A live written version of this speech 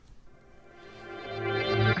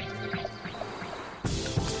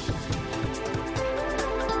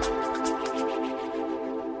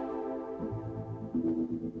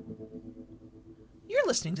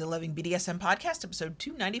listening to the Loving BDSM Podcast, episode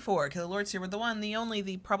 294. Killer Lords here with the one, the only,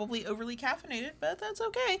 the probably overly caffeinated, but that's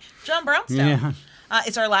okay, John Brownstone. Yeah.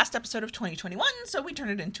 It's our last episode of 2021, so we turn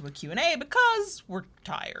it into a Q&A because we're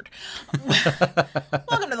tired.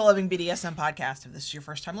 Welcome to the Loving BDSM Podcast. If this is your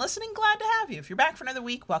first time listening, glad to have you. If you're back for another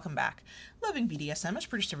week, welcome back. Loving BDSM is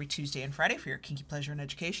produced every Tuesday and Friday for your kinky pleasure and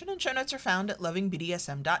education, and show notes are found at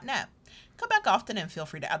lovingbdsm.net. Come back often and feel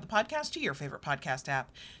free to add the podcast to your favorite podcast app.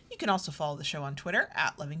 You can also follow the show on Twitter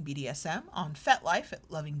at LovingBDSM, on FetLife at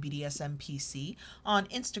LovingBDSMPC, on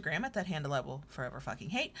Instagram at that handle I will forever fucking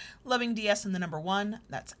hate, LovingDS and the number 1,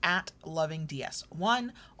 that's at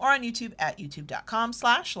LovingDS1, or on YouTube at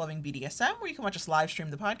youtube.com/LovingBDSM, where you can watch us live stream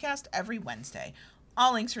the podcast every Wednesday.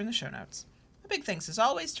 All links are in the show notes. Big thanks, as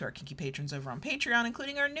always, to our kinky patrons over on Patreon,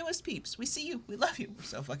 including our newest peeps. We see you. We love you. We're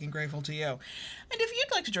so fucking grateful to you. And if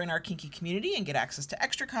you'd like to join our kinky community and get access to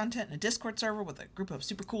extra content in a Discord server with a group of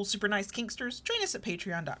super cool, super nice kinksters, join us at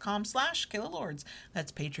patreon.com/KaylaLords.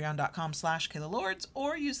 That's patreon.com/KaylaLords,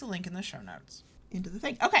 or use the link in the show notes. Into the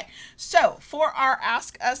thing. Okay, so for our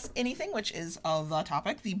Ask Us Anything, which is the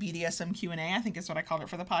topic, the BDSM Q&A, I think is what I called it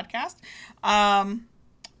for the podcast.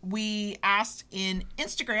 We asked in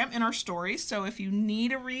Instagram in our stories, so if you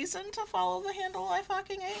need a reason to follow the handle I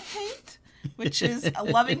fucking hate, which is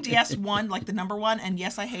LovingDS1, like the number 1, and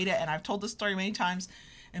yes, I hate it, and I've told this story many times,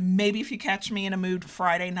 and maybe if you catch me in a mood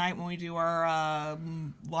Friday night when we do our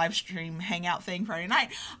live stream hangout thing Friday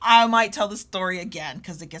night, I might tell the story again,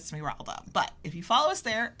 because it gets me riled up. But if you follow us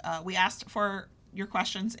there, we asked for your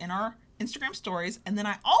questions in our Instagram stories, and then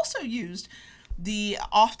I also used the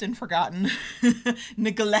often forgotten,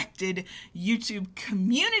 neglected YouTube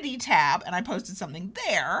community tab, and I posted something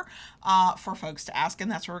there for folks to ask, and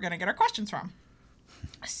that's where we're going to get our questions from.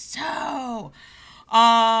 So,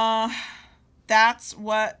 that's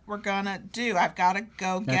what we're going to do. I've got to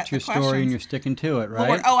go get the questions. That's your story, and you're sticking to it, right?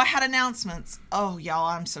 Lord, I had announcements. Oh, y'all,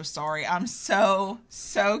 I'm so sorry. I'm so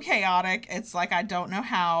chaotic. It's like I don't know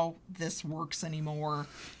how this works anymore.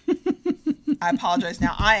 I apologize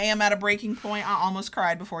now. I am at a breaking point. I almost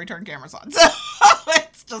cried before we turned cameras on. So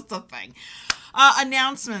it's just a thing.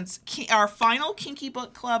 Announcements. Our final Kinky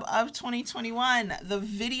Book Club of 2021. The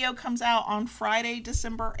video comes out on Friday,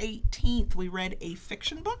 December 18th. We read a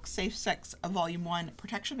fiction book, Safe Sex Volume 1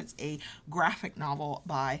 Protection. It's a graphic novel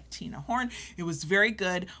by Tina Horn. It was very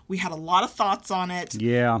good. We had a lot of thoughts on it.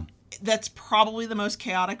 Yeah. That's probably the most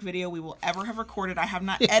chaotic video we will ever have recorded. I have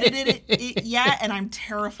not edited it yet, and I'm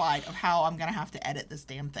terrified of how I'm going to have to edit this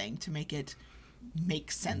damn thing to make it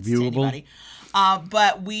make sense viewable to anybody.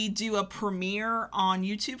 But we do a premiere on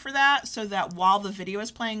YouTube for that, so that while the video is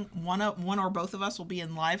playing, one or both of us will be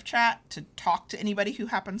in live chat to talk to anybody who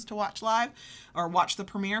happens to watch live or watch the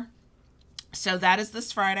premiere. So that is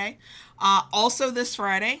this Friday. Also this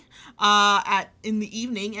Friday, in the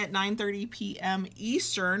evening at 9:30 p.m.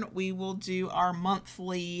 Eastern, we will do our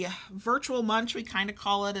monthly virtual munch. We kind of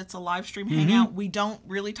call it. It's a live stream hangout. We don't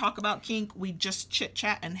really talk about kink. We just chit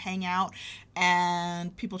chat and hang out.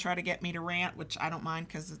 And people try to get me to rant, which I don't mind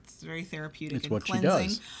because it's very therapeutic and cleansing.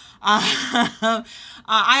 She does. I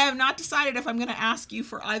have not decided if I'm going to ask you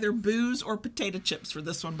for either booze or potato chips for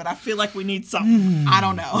this one, but I feel like we need something. I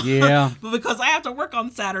don't know. Yeah. But because I have to work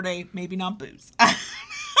on Saturday, maybe not booze. I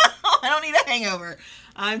don't need a hangover.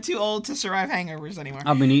 I'm too old to survive hangovers anymore.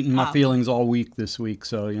 I've been eating my feelings all week this week,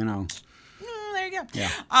 so, you know. There you go.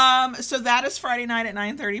 Yeah. So that is Friday night at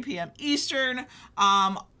 9:30 p.m. Eastern.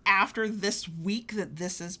 After this week that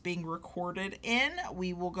this is being recorded in,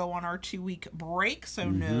 we will go on our 2-week break. So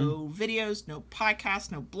no videos, no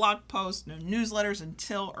podcasts, no blog posts, no newsletters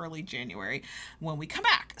until early January when we come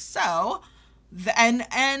back. So,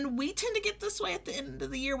 and we tend to get this way at the end of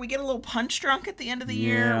the year. We get a little punch drunk at the end of the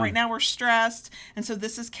year. Right now we're stressed. And so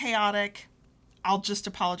this is chaotic. I'll just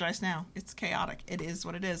apologize now. It's chaotic. It is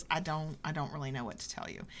what it is. I don't really know what to tell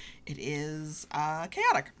you. It is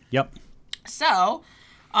chaotic. Yep. So,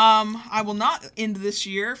 I will not end this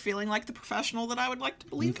year feeling like the professional that I would like to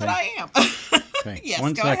believe that I am. Okay. Yes,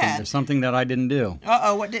 One go second. ahead. There's something that I didn't do.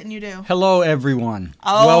 Uh-oh, what didn't you do? Hello, everyone.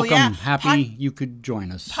 Oh, welcome. yeah. Happy you could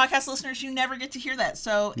join us. Podcast listeners, you never get to hear that.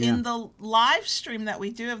 So in the live stream that we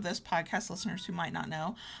do of this, podcast listeners who might not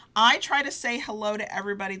know, I try to say hello to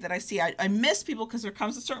everybody that I see. I miss people because there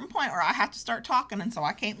comes a certain point where I have to start talking, and so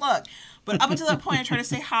I can't look. But up until that point, I try to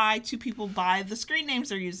say hi to people by the screen names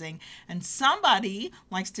they're using. And somebody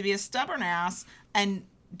likes to be a stubborn ass and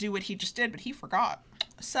do what he just did, but he forgot.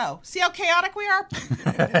 So, see how chaotic we are?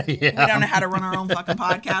 We don't know how to run our own fucking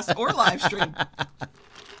podcast or live stream.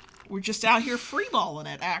 We're just out here freeballing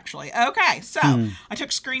it, actually. Okay, so I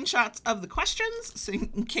took screenshots of the questions so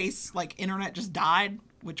in case, like, internet just died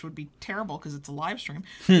which would be terrible because it's a live stream.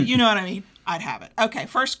 But you know what I mean? I'd have it. Okay,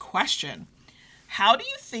 first question. How do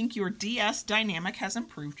you think your DS dynamic has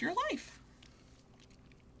improved your life?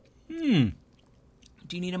 Do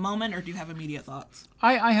you need a moment or do you have immediate thoughts?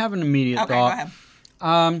 I have an immediate thought. Okay, go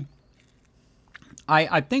ahead.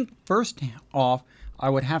 I think first off, I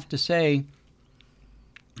would have to say,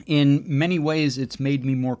 in many ways, it's made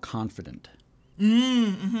me more confident.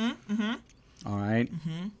 All right.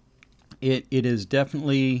 It has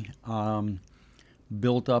definitely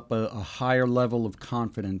built up a higher level of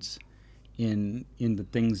confidence in the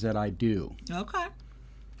things that I do. Okay.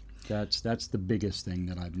 That's the biggest thing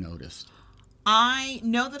that I've noticed. I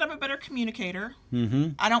know that I'm a better communicator.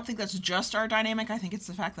 I don't think that's just our dynamic. I think it's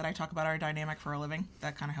the fact that I talk about our dynamic for a living.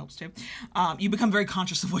 That kind of helps too. You become very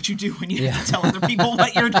conscious of what you do when you have to tell other people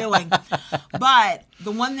what you're doing. But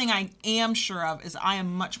the one thing I am sure of is I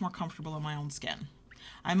am much more comfortable in my own skin.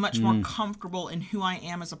 I'm much more comfortable in who I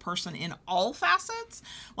am as a person in all facets.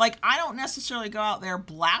 Like, I don't necessarily go out there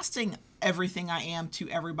blasting everything I am to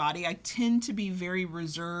everybody. I tend to be very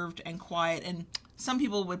reserved and quiet, and some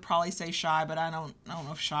people would probably say shy, but I don't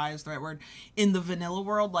know if shy is the right word. In the vanilla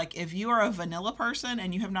world, like, if you are a vanilla person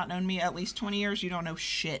and you have not known me at least 20 years, you don't know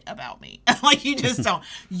shit about me. Like, you just don't.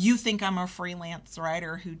 You think I'm a freelance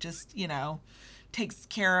writer who just, takes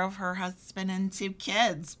care of her husband and 2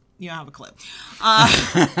 kids. You don't have a clue.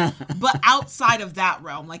 But outside of that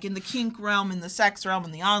realm, like in the kink realm, in the sex realm,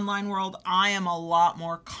 in the online world, I am a lot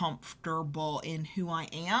more comfortable in who I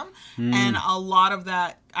am. And a lot of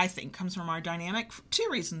that, I think, comes from our dynamic for 2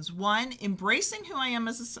 reasons. One, embracing who I am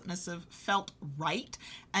as a submissive felt right,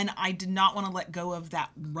 and I did not want to let go of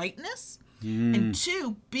that rightness. And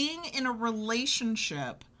 2, being in a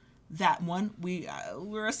relationship that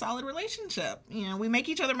we're a solid relationship. We make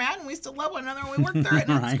each other mad and we still love one another and we work through it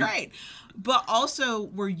and it's great. But also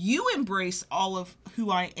where you embrace all of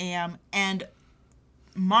who I am and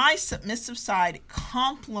my submissive side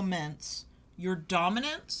complements your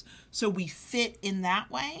dominance, so we fit in that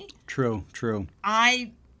way. True.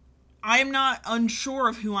 I'm not unsure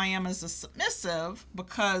of who I am as a submissive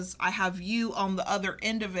because I have you on the other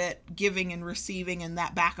end of it, giving and receiving and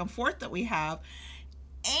that back and forth that we have.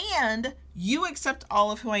 And you accept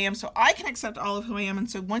all of who I am, so I can accept all of who I am. And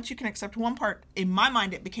so once you can accept one part, in my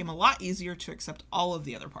mind, it became a lot easier to accept all of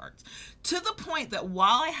the other parts. To the point that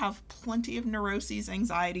while I have plenty of neuroses,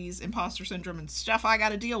 anxieties, imposter syndrome, and stuff I got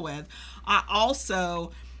to deal with, I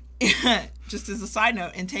also, just as a side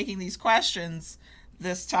note, in taking these questions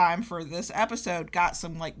this time for this episode, got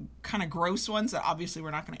some like kind of gross ones that obviously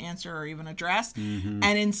we're not going to answer or even address. And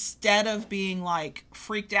instead of being like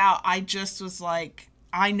freaked out, I just was like,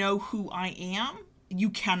 I know who I am. You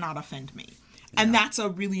cannot offend me. Yeah. And that's a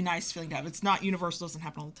really nice feeling to have. It's not universal, doesn't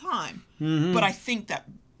happen all the time. But I think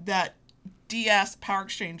that DS Power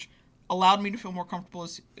Exchange allowed me to feel more comfortable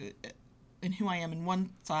in who I am in one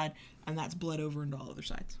side, and that's bled over into all other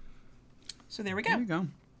sides. So there we go. There you go.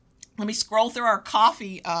 Let me scroll through our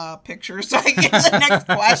coffee pictures so I can get to the next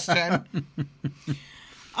question.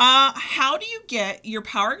 How do you get your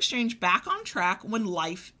Power Exchange back on track when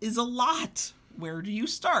life is a lot? Where do you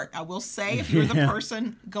start? I will say, if you're the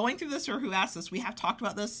person going through this or who asked this, we have talked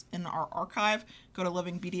about this in our archive. Go to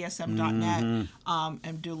livingbdsm.net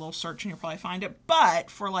and do a little search and you'll probably find it. But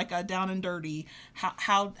for like a down and dirty,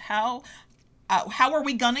 how are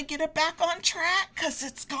we going to get it back on track? Because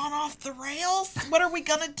it's gone off the rails. What are we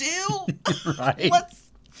going to do? Right. Let's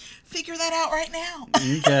figure that out right now.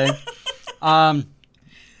 Okay.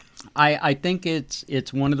 I think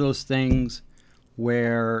it's one of those things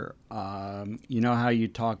where, you know how you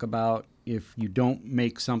talk about if you don't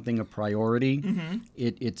make something a priority,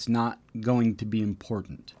 it's not going to be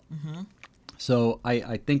important. So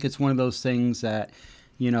I think it's one of those things that,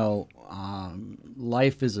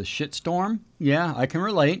 life is a shitstorm. Yeah, I can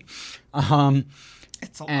relate.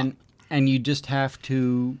 It's a lot. And you just have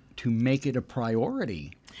to make it a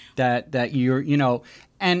priority that you're,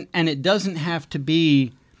 and it doesn't have to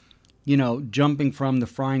be, jumping from the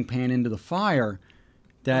frying pan into the fire.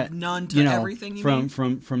 That from none to everything.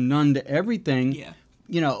 From none to everything.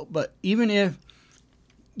 Yeah. But even if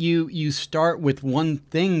you start with one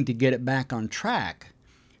thing to get it back on track,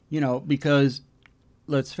 because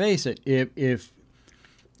let's face it, if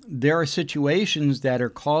there are situations that are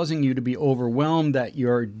causing you to be overwhelmed that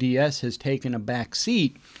your DS has taken a back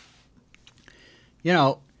seat,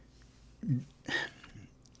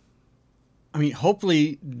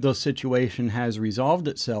 hopefully the situation has resolved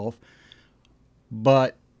itself,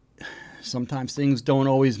 but sometimes things don't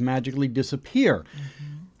always magically disappear.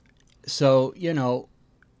 So,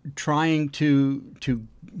 trying to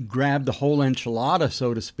grab the whole enchilada,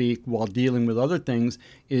 so to speak, while dealing with other things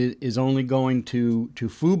is only going to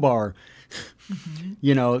foobar,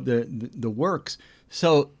 the works.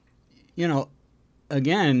 So,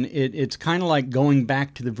 again, it's kind of like going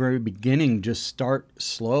back to the very beginning. Just start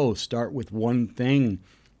slow. Start with one thing,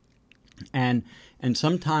 and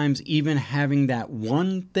sometimes even having that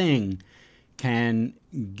one thing can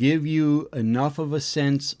give you enough of a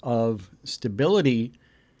sense of stability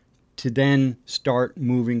to then start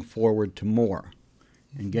moving forward to more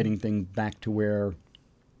and getting things back to where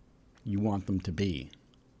you want them to be.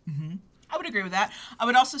 Mm-hmm. I would agree with that. I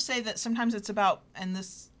would also say that sometimes it's about, and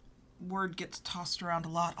this word gets tossed around a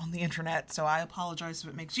lot on the internet, so I apologize if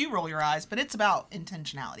it makes you roll your eyes, but it's about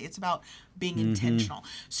intentionality. It's about being intentional.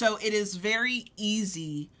 So it is very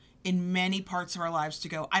easy in many parts of our lives to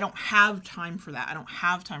go, I don't have time for that. I don't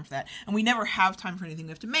have time for that. And we never have time for anything.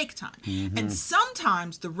 We have to make time. And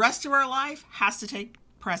sometimes the rest of our life has to take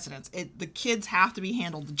precedence. The kids have to be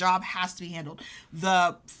handled. The job has to be handled.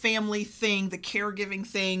 The family thing, the caregiving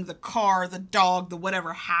thing, the car, the dog, the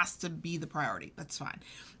whatever has to be the priority. That's fine.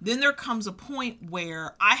 Then there comes a point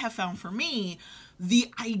where I have found for me,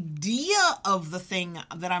 the idea of the thing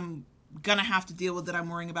that I'm going to have to deal with, that I'm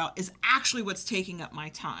worrying about, is actually what's taking up my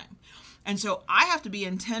time. And so I have to be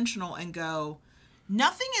intentional and go,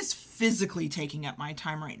 nothing is physically taking up my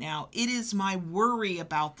time right now. It is my worry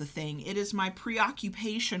about the thing. It is my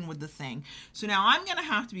preoccupation with the thing. So now I'm going to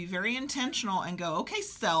have to be very intentional and go, okay,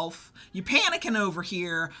 self, you're panicking over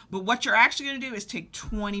here, but what you're actually going to do is take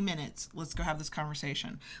 20 minutes. Let's go have this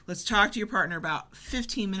conversation. Let's talk to your partner about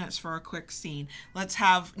 15 minutes for a quick scene. Let's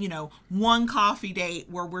have, one coffee date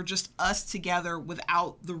where we're just us together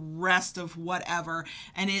without the rest of whatever.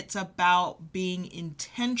 And it's about being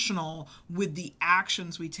intentional with the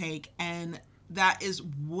actions we take, and that is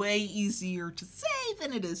way easier to say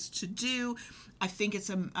than it is to do. I think it's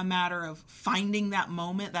a matter of finding that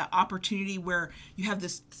moment, that opportunity where you have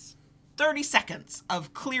this 30 seconds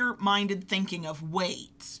of clear-minded thinking of,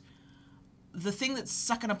 wait, the thing that's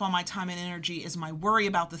sucking up all my time and energy is my worry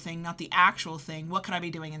about the thing, not the actual thing. What could I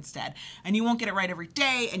be doing instead? And you won't get it right every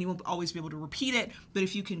day, and you won't always be able to repeat it, but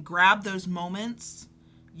if you can grab those moments,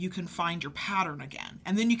 you can find your pattern again.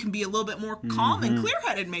 And then you can be a little bit more calm and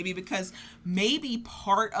clear-headed maybe, because maybe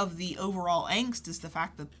part of the overall angst is the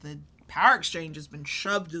fact that the power exchange has been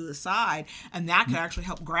shoved to the side, and that could actually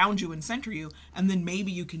help ground you and center you, and then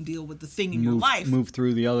maybe you can deal with the thing in your life. Move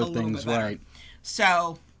through the other things, right.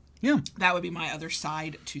 So yeah, that would be my other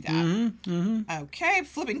side to that. Okay,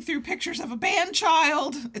 flipping through pictures of a band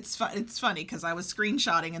child. It's funny because I was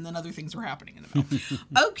screenshotting and then other things were happening in the middle.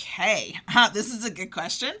 Okay, this is a good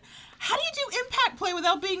question. How do you do impact play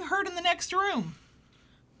without being heard in the next room?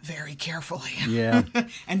 Very carefully. Yeah.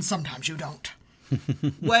 And sometimes you don't.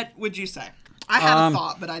 What would you say? I had a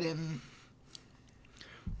thought, but I didn't.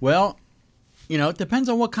 Well, it depends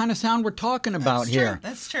on what kind of sound we're talking about here.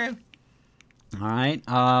 That's true. All right.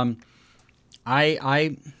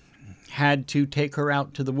 I had to take her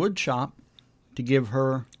out to the wood shop to give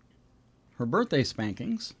her birthday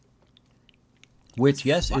spankings, which,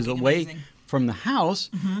 yes, is away from the house,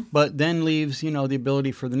 but then leaves, the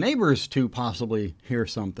ability for the neighbors to possibly hear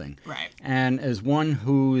something. Right. And as one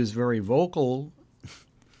who is very vocal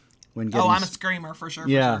when getting... I'm a screamer for sure.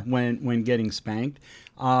 Yeah, for sure. When getting spanked.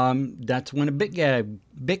 That's when a bit I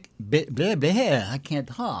can't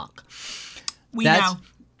talk. We know.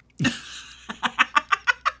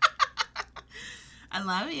 I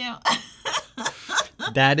love you.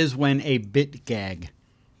 That is when a bit gag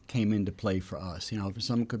came into play for us. For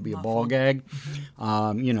some it could be a ball gag.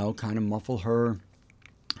 Kind of muffle her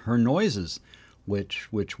noises, which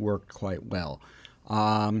worked quite well.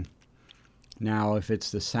 Now, if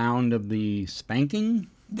it's the sound of the spanking,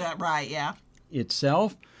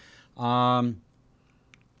 itself, there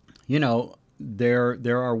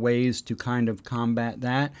are ways to kind of combat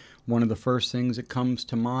that. One of the first things that comes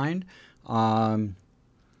to mind,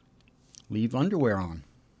 leave underwear on.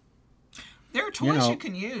 There are toys you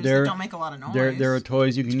can use that don't make a lot of noise. There are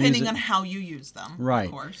toys you can use. Depending on how you use them, right.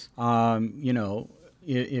 Of course.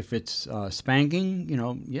 If it's spanking,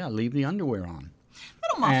 leave the underwear on.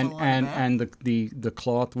 It'll muffle and the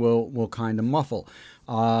cloth will kind of muffle.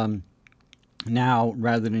 Now,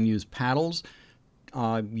 rather than use paddles,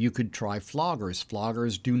 you could try floggers.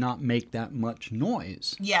 Floggers do not make that much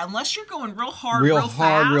noise. Yeah, unless you're going real hard, real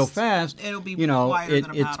fast. It'll be quieter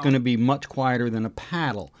than a paddle. It's going to be much quieter than a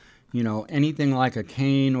paddle. Anything like a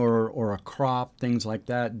cane or a crop, things like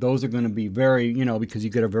that, those are going to be very, because you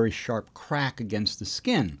get a very sharp crack against the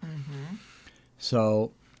skin. Mm-hmm.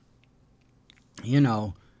 So,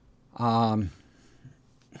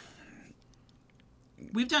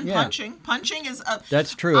 We've done Yeah. punching. Punching is a...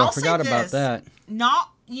 That's true. I forgot about that.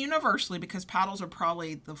 Not universally, because paddles are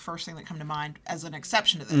probably the first thing that come to mind as an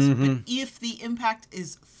exception to this. But if the impact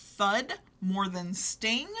is thud more than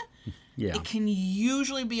sting, Yeah. it can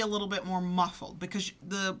usually be a little bit more muffled, because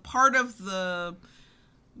the part of the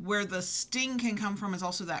where the sting can come from is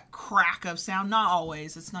also that crack of sound. Not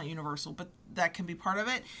always, it's not universal, but that can be part of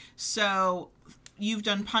it. So you've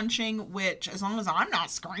done punching, which, as long as I'm not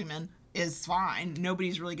screaming, is fine.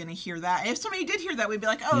 Nobody's really going to hear that. If somebody did hear that, we'd be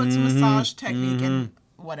like, oh, it's a massage technique, and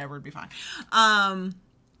whatever, it'd be fine.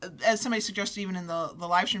 As somebody suggested even in the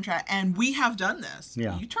live stream chat, and we have done this.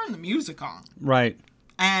 Yeah. You turn the music on. Right.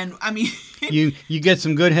 And I mean, You get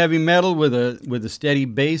some good heavy metal with a steady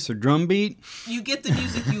bass or drum beat. you get the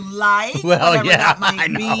music you like, Well, whatever yeah, that might I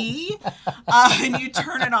know. be, and you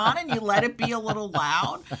turn it on and you let it be a little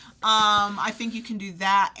loud. I think you can do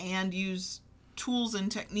that and use tools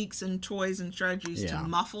and techniques and toys and strategies to Yeah.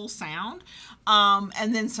 muffle sound.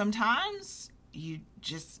 And then sometimes you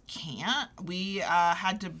just can't. We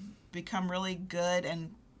had to become really good,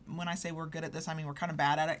 and when I say we're good at this, I mean we're kind of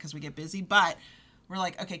bad at it because we get busy, but we're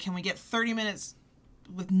like, okay, can we get 30 minutes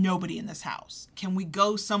with nobody in this house? Can we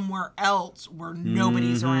go somewhere else where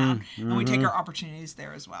nobody's around? And we take our opportunities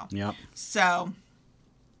there as well. Yep. So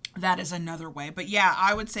that is another way. But yeah,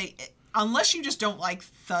 I would say, unless you just don't like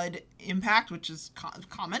thud impact, which is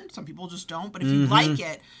common, some people just don't. But if you like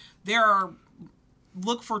it,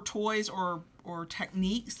 look for toys or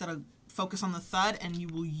techniques that focus on the thud, and you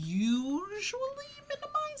will usually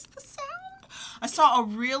minimize the sound. I saw a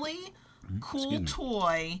really cool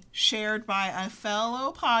toy shared by a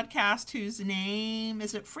fellow podcast whose name,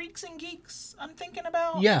 is it Freaks and Geeks I'm thinking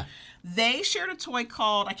about? Yeah. They shared a toy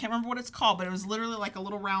called, I can't remember what it's called, but it was literally like a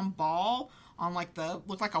little round ball on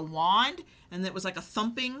looked like a wand, and it was like a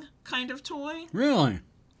thumping kind of toy. Really?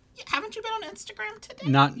 Haven't you been on Instagram today?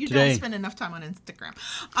 Not you today. don't spend enough time on Instagram.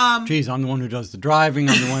 Geez, I'm the one who does the driving.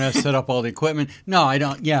 I'm the one that set up all the equipment. No, I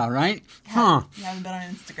don't. Yeah, right? Huh. You haven't been on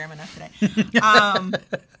Instagram enough today.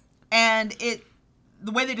 And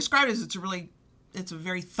the way they describe it is it's a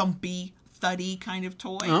very thumpy, thuddy kind of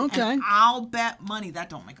toy. Okay. And I'll bet money that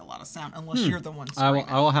don't make a lot of sound unless you're the one screaming.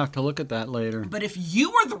 I will have to look at that later. But if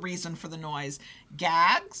you are the reason for the noise,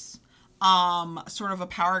 gags, sort of a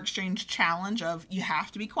power exchange challenge of you have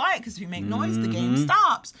to be quiet because if you make noise, the game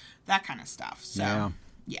stops. That kind of stuff. So,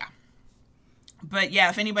 yeah. But yeah,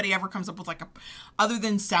 if anybody ever comes up with other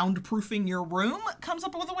than soundproofing your room, comes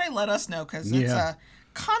up with a way, let us know, because it's a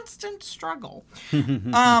constant struggle.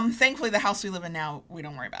 Thankfully, the house we live in now, we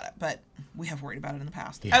don't worry about it, but we have worried about it in the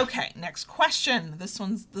past. Yeah. Okay, next question. This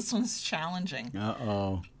one's challenging.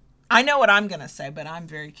 Uh-oh. I know what I'm going to say, but I'm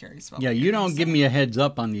very curious about what you don't give me a heads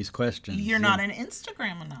up on these questions. You're not on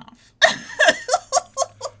Instagram enough.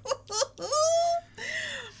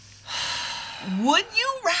 Would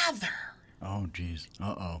you rather Oh, jeez.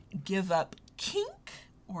 Uh-oh. give up kink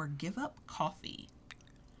or give up coffee?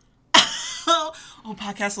 Oh,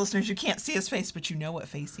 podcast listeners, you can't see his face, but you know what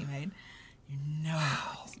face he made. You know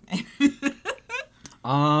what face he made.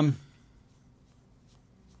 Wow.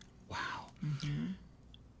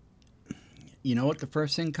 You know what the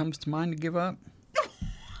first thing comes to mind to give up?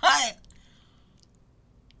 What?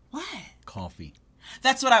 Coffee.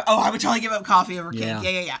 That's what I would totally give up coffee over kink. Yeah.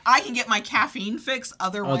 Yeah. I can get my caffeine fix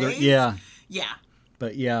other ways. Yeah. Yeah.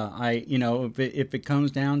 But yeah, if it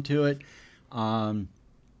comes down to it,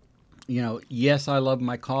 yes, I love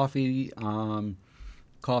my coffee.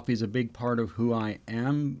 Coffee is a big part of who I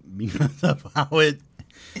am because of how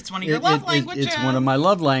it's one of your love languages. It's one of my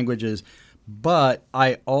love languages. But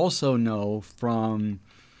I also know from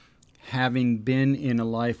having been in a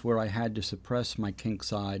life where I had to suppress my kink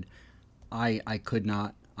side, I could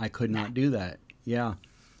not do that. Yeah.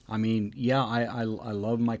 I mean, I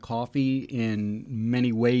love my coffee in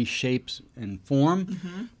many ways, shapes, and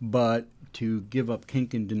form, but to give up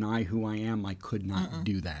kink and deny who I am, I could not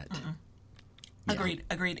do that. Yeah. Agreed.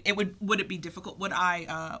 Would it be difficult? Would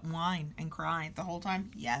I whine and cry the whole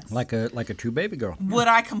time? Yes. Like a true baby girl. Would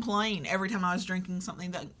I complain every time I was drinking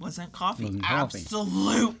something that wasn't coffee?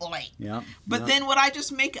 Absolutely. Yeah. But then would I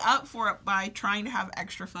just make up for it by trying to have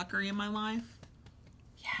extra fuckery in my life?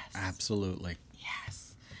 Yes. Absolutely.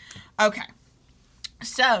 Yes. Okay.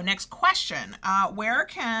 So, next question. Where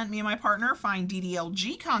can me and my partner find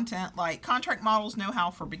DDLG content like contract models know-how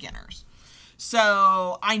for beginners?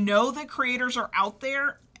 So, I know that creators are out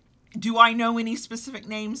there. Do I know any specific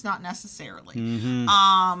names? Not necessarily.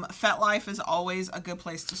 FetLife is always a good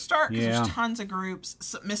place to start because there's tons of groups.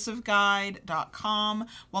 Submissiveguide.com.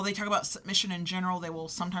 While they talk about submission in general, they will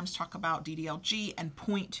sometimes talk about DDLG and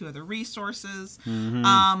point to other resources.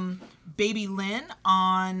 Baby Lynn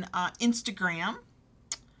on Instagram.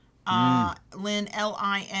 Lynn,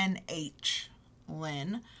 L-I-N-H.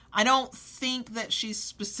 Lynn. I don't think that she's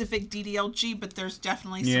specific DDLG, but there's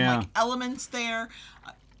definitely some like elements there.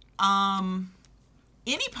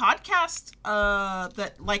 Any podcast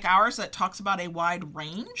that like ours that talks about a wide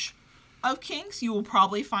range of kinks, you will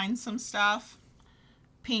probably find some stuff.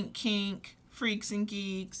 Pink Kink, Freaks and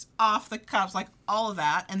Geeks, Off the Cuffs, like all of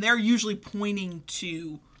that, and they're usually pointing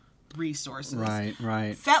to resources. Right.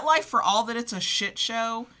 FetLife, for all that it's a shit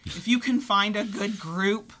show, if you can find a good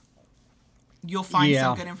group, you'll find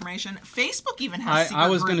some good information. Facebook even has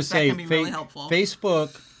secret groups that can be really helpful.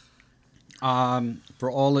 Facebook,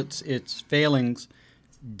 for all its failings,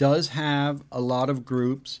 does have a lot of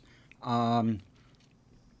groups. I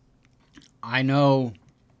know,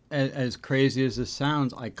 as crazy as this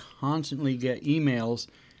sounds, I constantly get emails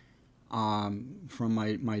from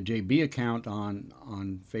my JB account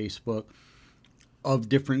on Facebook of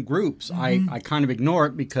different groups. I kind of ignore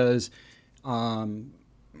it because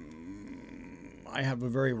I have a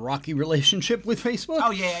very rocky relationship with Facebook.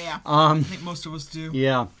 Oh, yeah. I think most of us do.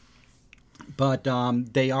 Yeah. But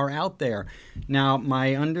they are out there. Now,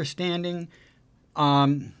 my understanding,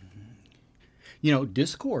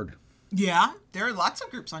 Discord. Yeah, there are lots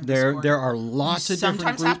of groups on Discord. There are lots of different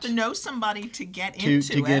groups. Sometimes have to know somebody to get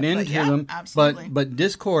into them. Absolutely. But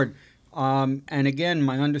Discord, and again,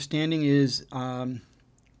 my understanding is,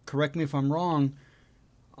 correct me if I'm wrong,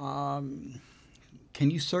 can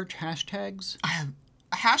you search hashtags? I have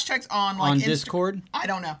hashtags on Discord? I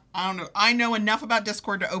don't know. I know enough about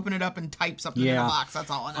Discord to open it up and type something in a box.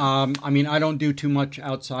 That's all I know. I don't do too much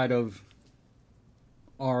outside of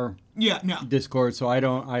our Discord, so I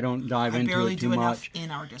don't dive into it too much. I barely do enough in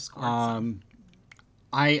our Discord.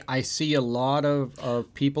 I see a lot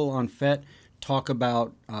of people on FET talk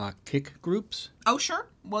about kick groups. Oh, sure.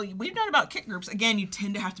 Well, we've known about kick groups. Again, you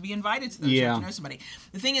tend to have to be invited to those. You have to know somebody.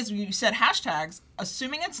 The thing is, you said hashtags.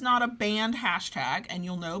 Assuming it's not a banned hashtag, and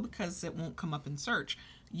you'll know because it won't come up in search,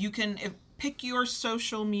 you can pick your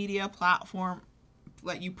social media platform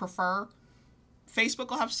that you prefer.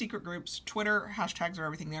 Facebook will have secret groups. Twitter, hashtags are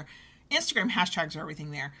everything there. Instagram, hashtags are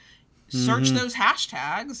everything there. Search those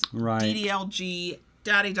hashtags. Right. DDLG,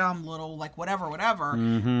 Daddy Dom Little, like whatever,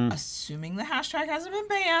 assuming the hashtag hasn't been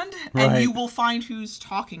banned, and you will find who's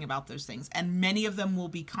talking about those things. And many of them will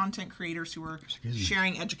be content creators who are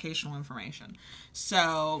sharing educational information.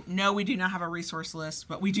 So, no, we do not have a resource list,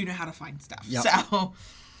 but we do know how to find stuff. Yep. So,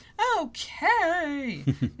 okay.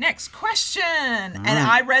 Next question. And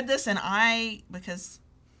I read this, and because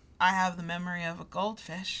I have the memory of a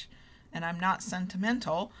goldfish, and I'm not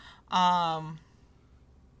sentimental, I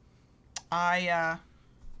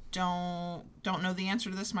don't know the answer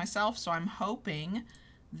to this myself, so I'm hoping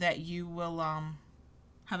that you will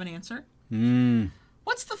have an answer.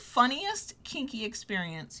 What's the funniest kinky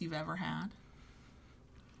experience you've ever had?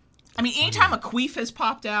 I mean, anytime a queef has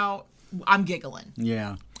popped out, I'm giggling.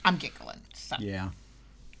 Yeah. I'm giggling. So. Yeah.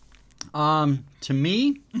 To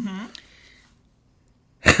me,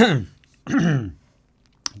 the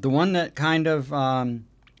one that kind of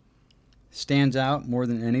stands out more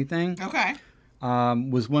than anything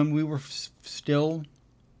was when we were still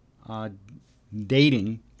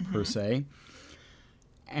dating, per se,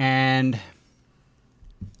 and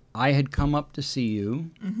I had come up to see you,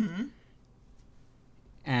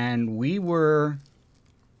 and we were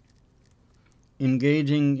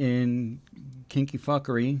engaging in kinky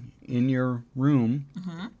fuckery in your room,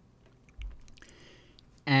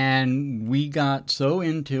 and we got so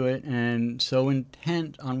into it and so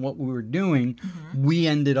intent on what we were doing, we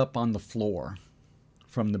ended up on the floor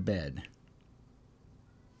from the bed.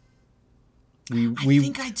 I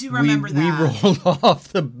think I do remember that. We rolled off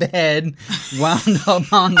the bed, wound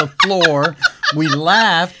up on the floor. We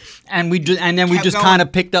laughed, and we just kind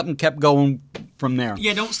of picked up and kept going from there.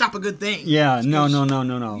 Yeah, don't stop a good thing. Yeah, no.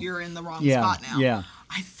 You're in the wrong spot now. Yeah.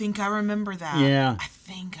 I think I remember that. Yeah. I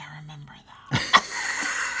think I remember that.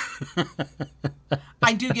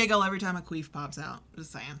 I do giggle every time a queef pops out.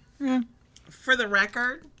 Just saying. Yeah. For the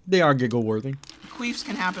record, they are giggle worthy. Queefs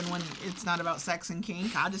can happen when it's not about sex and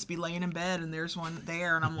kink. I'll just be laying in bed and there's one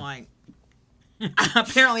there and I'm like,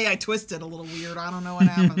 apparently I twisted a little weird. I don't know what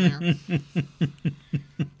happened there.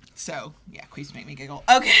 So, yeah, queefs make me giggle.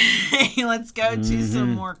 Okay, let's go to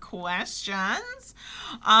some more questions.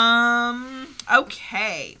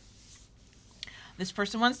 Okay. This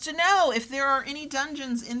person wants to know if there are any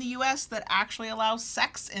dungeons in the U.S. that actually allow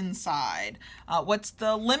sex inside. What's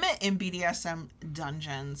the limit in BDSM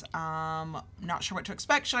dungeons? Not sure what to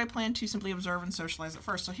expect. Should I plan to simply observe and socialize at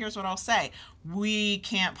first? So here's what I'll say. We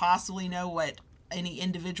can't possibly know what any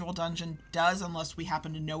individual dungeon does unless we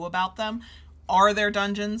happen to know about them. Are there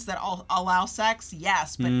dungeons that allow sex?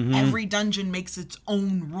 Yes, but every dungeon makes its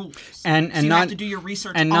own rules. And so you not, have to do your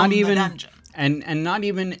research and on not the even, dungeon. And not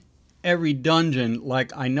even every dungeon.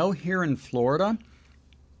 Like I know here in Florida,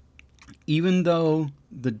 even though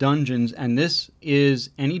the dungeons, and this is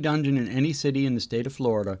any dungeon in any city in the state of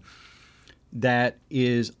Florida that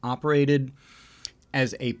is operated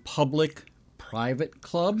as a public-private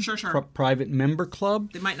club, Sure. Private member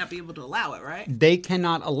club, They might not be able to allow it, right? they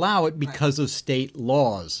cannot allow it because of state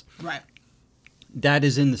laws. Right. That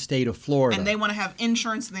is in the state of Florida. And they want to have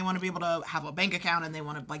insurance, and they want to be able to have a bank account, and they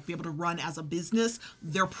want to like be able to run as a business.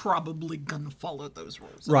 They're probably going to follow those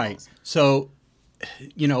rules. Right. So,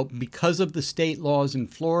 because of the state laws in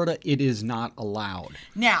Florida, it is not allowed.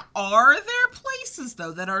 Now, are there places,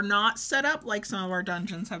 though, that are not set up like some of our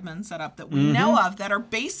dungeons have been set up that we know of that are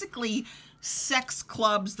basically sex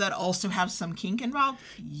clubs that also have some kink involved?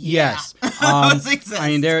 Yeah. Yes. Those exist. I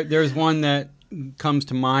mean, there's one that comes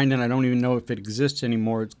to mind, and I don't even know if it exists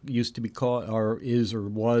anymore. It used to be called, or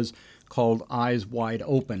was called Eyes Wide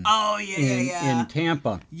Open. Oh, yeah. In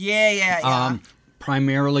Tampa. Yeah.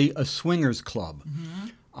 Primarily a swingers club.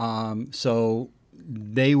 So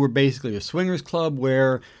they were basically a swingers club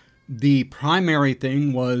where the primary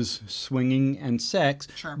thing was swinging and sex,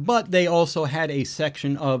 Sure. but they also had a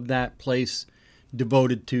section of that place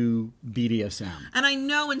devoted to BDSM. And I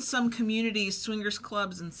know in some communities, swingers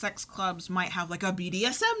clubs and sex clubs might have like a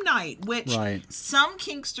BDSM night, which some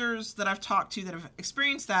kinksters that I've talked to that have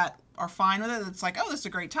experienced that are fine with it. It's like, oh, this is a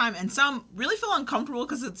great time. And some really feel uncomfortable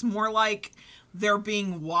because it's more like they're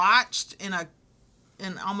being watched and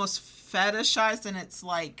almost fetishized, and it's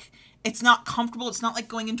like, it's not comfortable. It's not like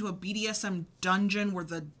going into a BDSM dungeon where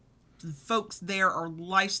the folks there are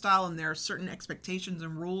lifestyle and there are certain expectations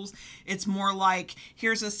and rules. It's more like,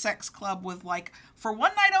 here's a sex club with like, for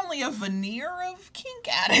one night only, a veneer of kink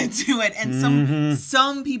added to it. And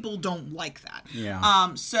some people don't like that.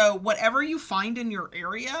 Yeah. So whatever you find in your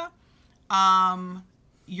area,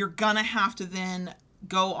 you're gonna have to then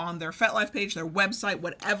go on their FetLife page, their website,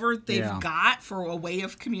 whatever they've got for a way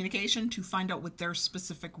of communication to find out what their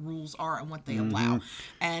specific rules are and what they allow.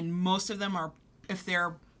 And most of them are, if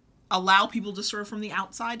they're allow people to sort of from the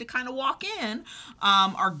outside to kind of walk in,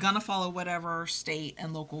 are gonna follow whatever state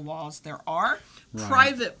and local laws there are.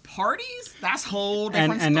 Private parties, that's a whole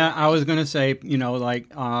different and story. I was going to say,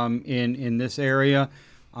 in this area,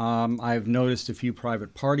 I've noticed a few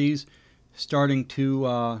private parties starting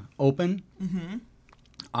to open.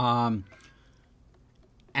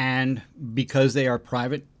 And because they are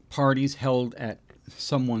private parties held at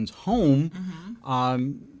someone's home,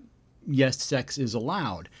 yes, sex is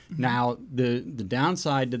allowed. Now, the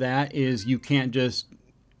downside to that is you can't just,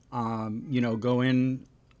 go in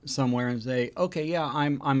somewhere and say, okay, yeah,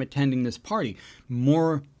 I'm attending this party.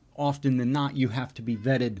 More often than not, you have to be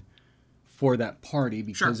vetted for that party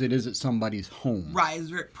because it is at somebody's home. Right,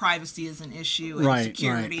 privacy is an issue, and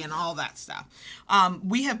security and all that stuff.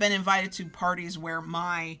 We have been invited to parties where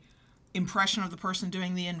my impression of the person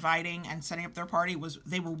doing the inviting and setting up their party was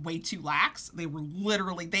they were way too lax. They were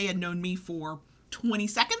literally, they had known me for 20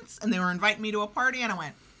 seconds and they were inviting me to a party, and I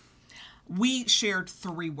went, we shared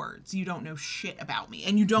 3 words. You don't know shit about me,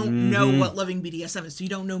 and you don't know what loving BDSM is, so you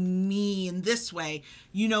don't know me in this way.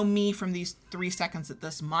 You know me from these 3 seconds at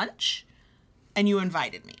this munch, and you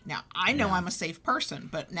invited me. Now, I know I'm a safe person,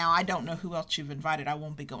 but now I don't know who else you've invited. I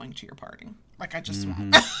won't be going to your party. Like, I just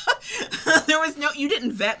won't. There was you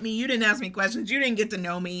didn't vet me. You didn't ask me questions. You didn't get to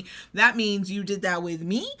know me. That means you did that with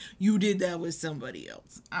me. You did that with somebody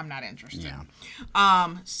else. I'm not interested.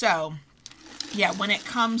 Yeah. So, yeah, when it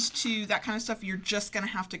comes to that kind of stuff, you're just going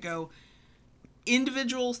to have to go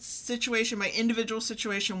individual situation by individual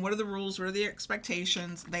situation. What are the rules? What are the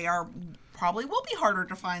expectations? They are probably will be harder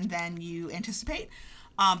to find than you anticipate.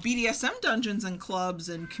 BDSM dungeons and clubs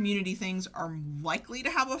and community things are likely to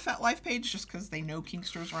have a FetLife page just because they know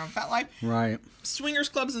kinksters are on FetLife. Right. Swingers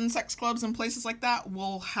clubs and sex clubs and places like that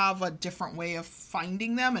will have a different way of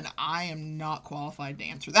finding them, and I am not qualified to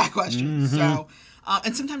answer that question. So,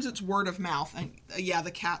 and sometimes it's word of mouth, and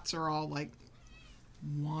the cats are all like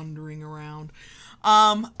wandering around.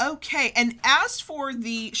 Okay, and as for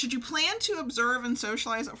should you plan to observe and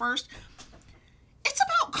socialize at first? It's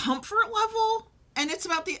about comfort level. And it's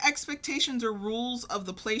about the expectations or rules of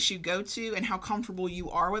the place you go to and how comfortable you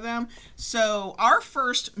are with them. So our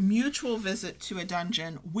first mutual visit to a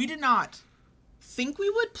dungeon, we did not think we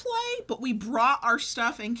would play, but we brought our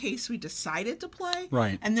stuff in case we decided to play.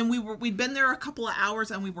 Right. And then we'd been there a couple of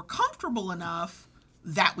hours and we were comfortable enough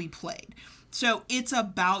that we played. So it's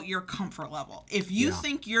about your comfort level. If you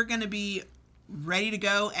think you're going to be ready to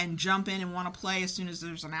go and jump in and want to play as soon as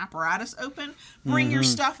there's an apparatus open, bring your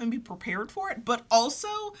stuff and be prepared for it, but also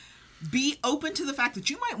be open to the fact that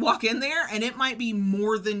you might walk in there and it might be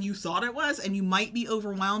more than you thought it was, and you might be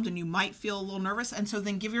overwhelmed and you might feel a little nervous, and so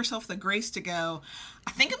then give yourself the grace to go,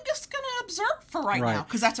 I think I'm just going to observe for right now,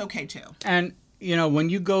 because that's okay too. And, when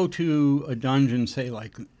you go to a dungeon, say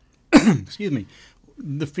like, excuse me,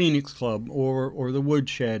 the Phoenix Club or the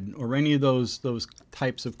Woodshed or any of those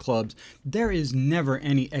types of clubs, there is never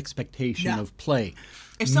any expectation of play.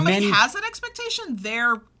 If somebody has that expectation,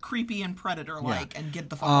 they're creepy and predator-like, and get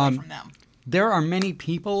the fuck away from them. There are many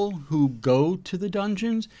people who go to the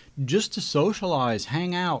dungeons just to socialize,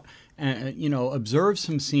 hang out, and observe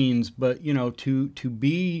some scenes, but to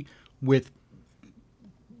be with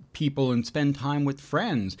people and spend time with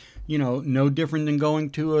friends. No different than going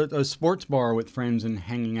to a sports bar with friends and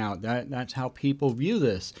hanging out. That's how people view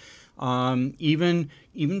this. Even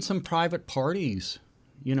some private parties,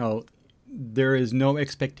 there is no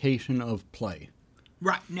expectation of play.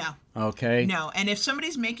 Right, no. Okay? No, and if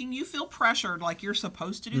somebody's making you feel pressured like you're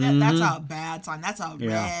supposed to do that, that's a bad sign. That's a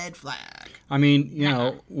red flag. I mean,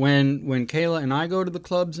 when Kayla and I go to the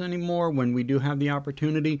clubs anymore, when we do have the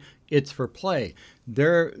opportunity, it's for play.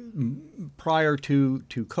 Prior to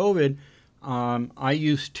COVID, I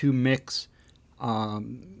used to mix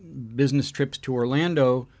business trips to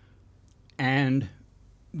Orlando and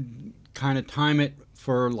kind of time it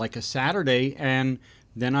for like a Saturday, and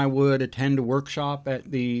then I would attend a workshop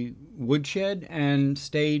at the Woodshed and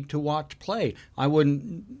stay to watch play. I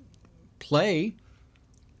wouldn't play.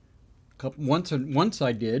 Once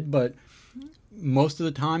I did, but most of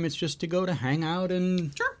the time it's just to go to hang out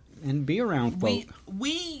and be around folk.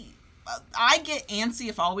 I get antsy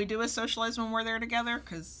if all we do is socialize when we're there together,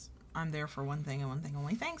 because I'm there for one thing and one thing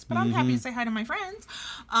only. Thanks, but I'm happy to say hi to my friends.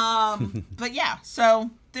 But yeah, so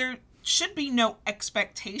there should be no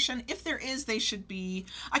expectation. If there is, they should be.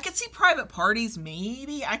 I could see private parties,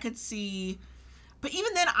 maybe. I could see. But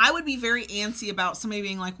even then, I would be very antsy about somebody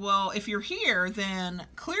being like, well, if you're here, then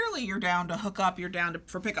clearly you're down to hook up, you're down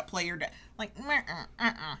for pickup play, you're down. Like,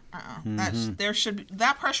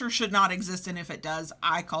 that pressure should not exist, and if it does,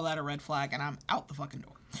 I call that a red flag, and I'm out the fucking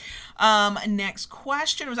door. Next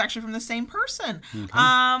question was actually from the same person.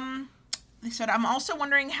 They said, I'm also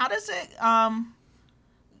wondering, how does it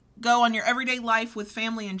go on your everyday life with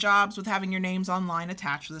family and jobs with having your names online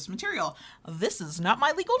attached to this material? This is not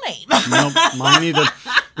my legal name. Nope, mine either.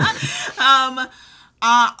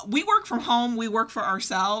 We work from home. We work for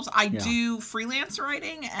ourselves. I do freelance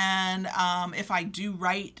writing, and if I do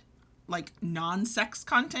write like non-sex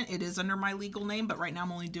content, it is under my legal name, but right now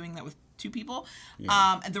I'm only doing that with 2 people.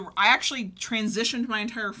 I actually transitioned my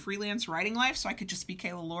entire freelance writing life so I could just be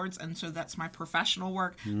Kayla Lords, and so that's my professional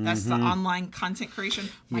work. That's the online content creation.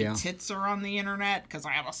 My tits are on the internet because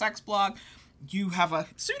I have a sex blog. You have a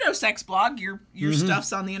pseudo sex blog. Your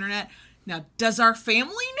stuff's on the internet. Now, does our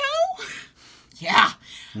family know? Yeah.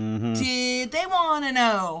 Did they want to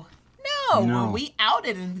know? No. Were we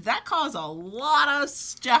outed? And that caused a lot of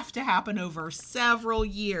stuff to happen over several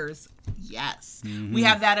years. Yes. We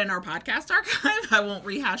have that in our podcast archive. I won't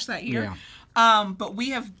rehash that here. But we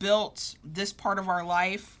have built this part of our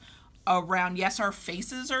life around, yes, our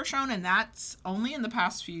faces are shown, and that's only in the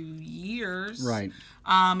past few years. Right.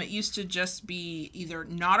 It used to just be either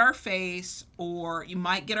not our face, or you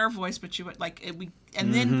might get our voice, but you would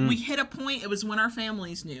then we hit a point, it was when our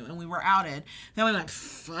families knew and we were outed. Then we went,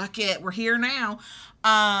 fuck it, we're here now.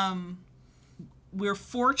 We're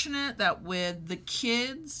fortunate that with the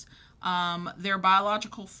kids, their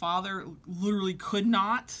biological father literally could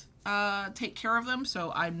not take care of them,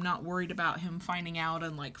 so I'm not worried about him finding out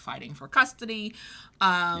and like fighting for custody.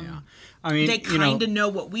 I mean, they kind of know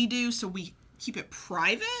what we do, so we keep it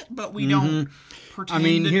private, but we don't pretend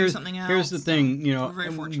to do something else. Here's the thing, we're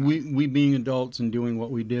very fortunate. we being adults and doing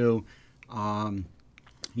what we do, the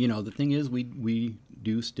thing is we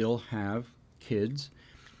do still have kids,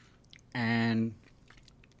 and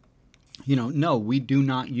no, we do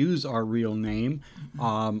not use our real name.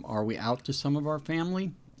 Are we out to some of our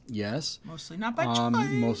family? Yes. Mostly not by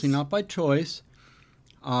choice. Mostly not by choice.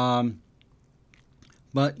 But,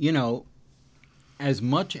 as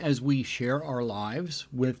much as we share our lives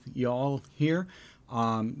with y'all here,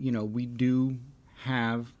 we do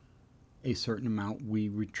have a certain amount, we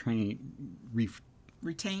retain.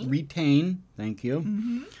 Thank you.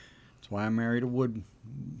 Mm-hmm. That's why I married a word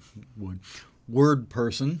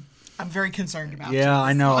person. I'm very concerned about. Yeah,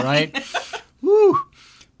 I know, right? Woo!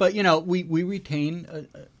 But we retain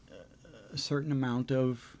a certain amount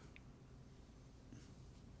of.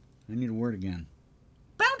 I need a word again.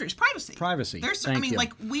 Boundaries, privacy. There's, I mean, you.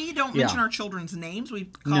 like, we don't mention our children's names. We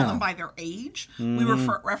call them by their age. Mm-hmm. We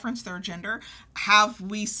reference their gender. Have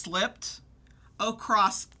we slipped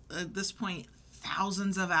across, at this point,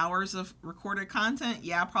 thousands of hours of recorded content?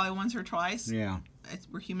 Yeah, probably once or twice. Yeah.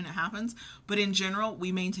 We're human, it happens. But in general,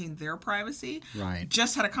 we maintain their privacy. Right.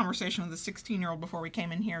 Just had a conversation with a 16-year-old before we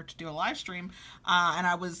came in here to do a live stream. And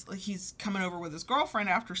he's coming over with his girlfriend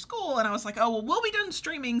after school. And I was like, oh, well, we'll be done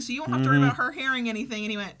streaming, so you won't have to worry about her hearing anything.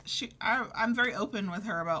 And he went, I'm very open with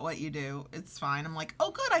her about what you do. It's fine. I'm like,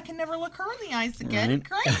 oh, good. I can never look her in the eyes again.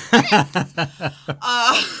 Right.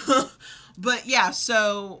 Great. But yeah,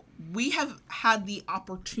 so we have had the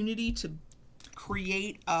opportunity to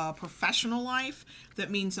create a professional life that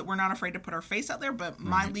means that we're not afraid to put our face out there, but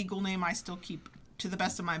my legal name I still keep to the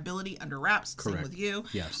best of my ability under wraps. Correct. Same with you.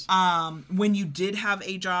 Yes. When you did have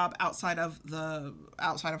a job outside of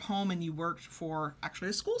home and you worked for actually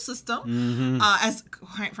a school system, as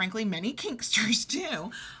quite frankly many kinksters do,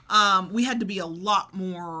 we had to be a lot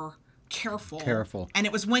more careful. And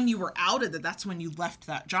it was when you were outed that's when you left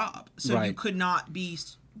that job. So you could not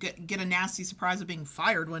get a nasty surprise of being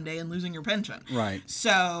fired one day and losing your pension. Right.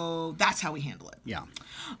 So that's how we handle it. Yeah.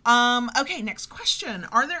 Okay, next question.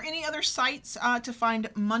 Are there any other sites to find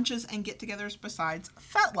munches and get-togethers besides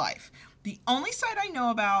FetLife? The only site I know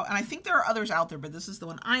about, and I think there are others out there, but this is the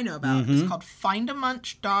one I know about, is called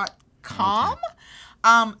findamunch.com.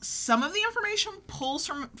 Some of the information pulls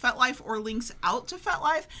from FetLife or links out to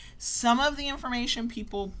FetLife. Some of the information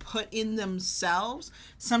people put in themselves.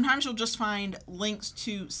 Sometimes you'll just find links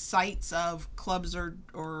to sites of clubs or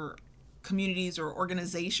communities or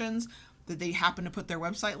organizations that they happen to put their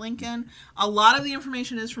website link in. A lot of the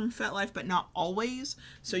information is from FetLife, but not always,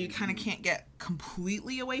 so you kind of can't get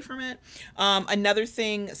completely away from it. Another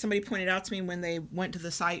thing somebody pointed out to me when they went to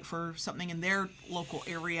the site for something in their local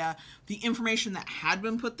area, the information that had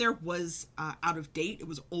been put there was out of date. It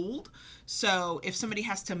was old. So if somebody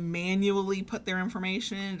has to manually put their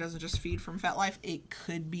information in, it doesn't just feed from FetLife, it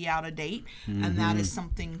could be out of date, and that is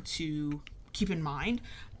something to keep in mind.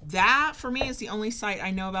 That, for me, is the only site I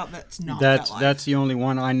know about that's not FetLife. That's the only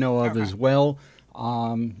one I know of as well.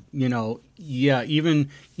 Even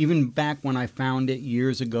back when I found it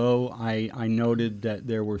years ago, I noted that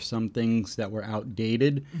there were some things that were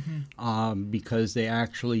outdated because they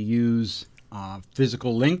actually use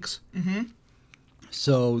physical links.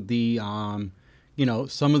 So the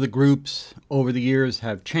some of the groups over the years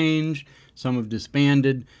have changed, some have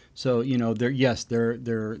disbanded. So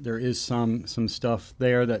there is some stuff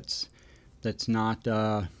there that's not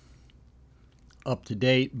up to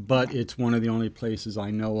date, but it's one of the only places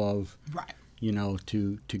I know of,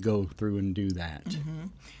 to go through and do that.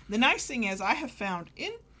 The nice thing is I have found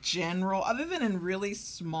in general, other than in really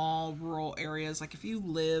small rural areas, like if you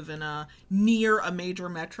live in near a major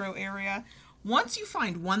metro area, once you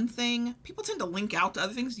find one thing, people tend to link out to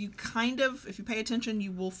other things. You if you pay attention,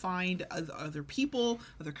 you will find other people,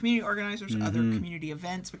 other community organizers, other community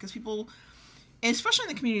events, because people, especially in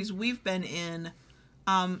the communities we've been in,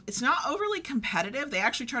 it's not overly competitive. They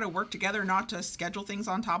actually try to work together, not to schedule things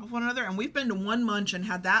on top of one another. And we've been to one munch and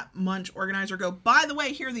had that munch organizer go, by the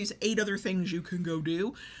way, here are these 8 other things you can go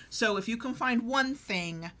do. So if you can find one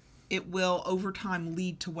thing, it will over time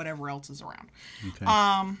lead to whatever else is around. Okay.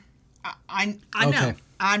 I know.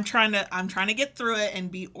 I'm trying to get through it and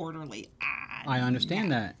be orderly. I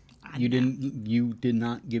understand that. You did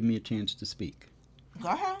not give me a chance to speak. Go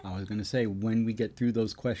ahead. I was going to say, when we get through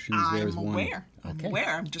those questions, there's one. I'm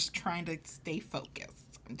aware. I'm just trying to stay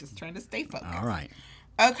focused. All right.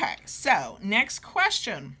 Okay, so next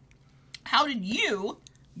question. How did you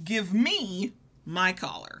give me my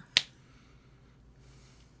collar?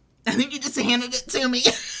 I think you just handed it to me.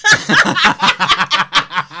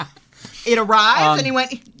 It arrived and he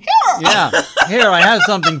went, here. Yeah, here, I have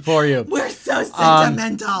something for you. We're so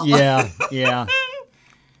sentimental. Yeah.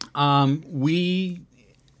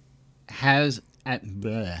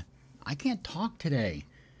 I can't talk today.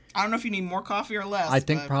 I don't know if you need more coffee or less. I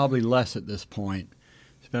think probably less at this point,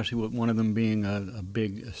 especially with one of them being a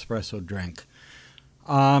big espresso drink.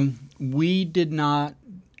 We did not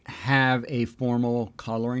have a formal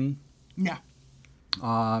coloring. No.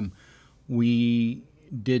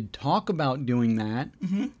 did talk about doing that.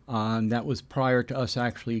 That was prior to us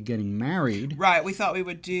actually getting married. Right. We thought we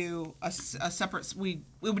would do a separate. It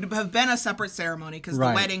would have been a separate ceremony because Right.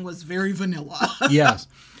 the wedding was very vanilla. Yes.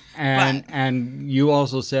 And you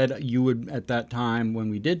also said you would, at that time when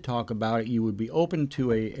we did talk about it, you would be open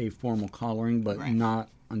to a formal collaring, but Right. not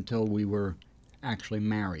until we were actually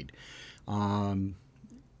married.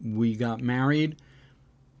 We got married.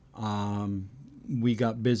 We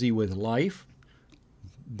got busy with life.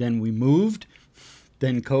 Then we moved.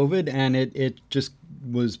 Then COVID, and it just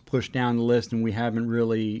was pushed down the list, and we haven't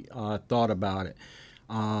really thought about it.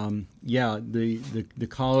 The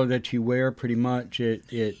collar that you wear, pretty much,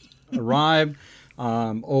 it arrived,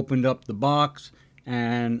 opened up the box,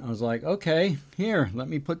 and I was like, okay, here, let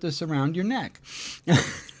me put this around your neck.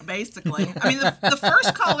 Basically. I mean, the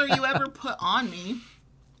first collar you ever put on me,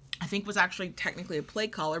 I think, was actually technically a play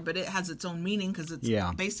collar, but it has its own meaning because it's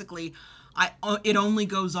basically... it only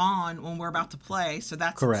goes on when we're about to play, so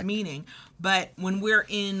that's Correct. its meaning. But when we're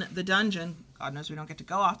in the dungeon, God knows we don't get to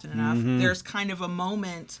go often enough, there's kind of a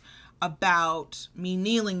moment about me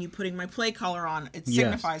kneeling, you putting my play collar on. It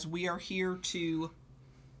signifies we are here to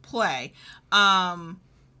play.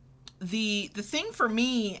 The thing for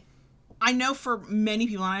me, I know for many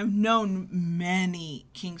people, and I've known many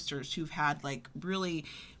Kingsters who've had like really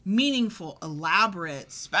meaningful,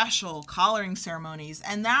 elaborate, special collaring ceremonies,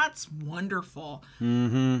 and that's wonderful.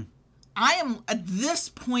 I am, at this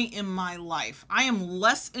point in my life, I am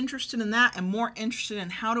less interested in that and more interested in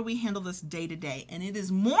how do we handle this day to day. And it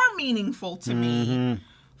is more meaningful to me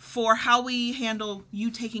for how we handle you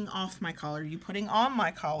taking off my collar, you putting on my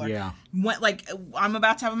collar. Yeah. Like, I'm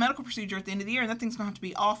about to have a medical procedure at the end of the year, and that thing's going to have to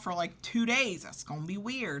be off for like 2 days. That's going to be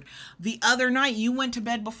weird. The other night, you went to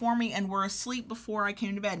bed before me and were asleep before I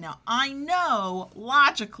came to bed. Now, I know,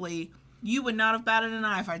 logically, you would not have batted an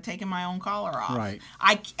eye if I'd taken my own collar off. Right.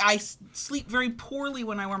 I sleep very poorly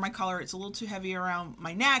when I wear my collar. It's a little too heavy around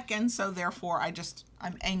my neck, and so therefore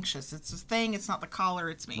I'm anxious. It's this thing. It's not the collar.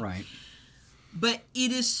 It's me. Right. But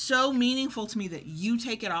it is so meaningful to me that you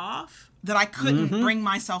take it off that I couldn't bring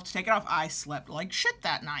myself to take it off. I slept like shit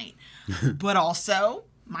that night. But also,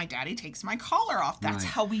 my daddy takes my collar off. That's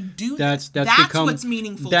how we do this. That's become, what's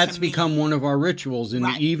meaningful to me. That's become one of our rituals. In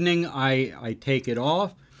the evening, I take it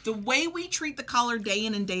off. The way we treat the collar day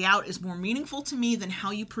in and day out is more meaningful to me than how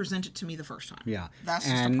you present it to me the first time. Yeah. That's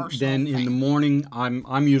just and a personal then thing. in the morning,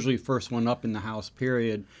 I'm usually first one up in the house,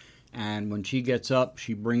 period. And when she gets up,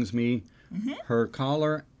 she brings me her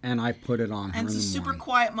collar, and I put it on her in the morning. And it's a super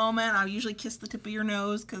quiet moment. I usually kiss the tip of your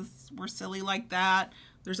nose because we're silly like that.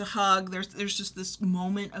 There's a hug. There's just this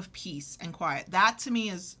moment of peace and quiet. That, to me,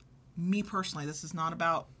 is me personally. This is not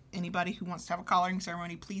about anybody who wants to have a collaring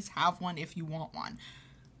ceremony. Please have one if you want one.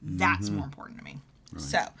 That's more important to me. Right.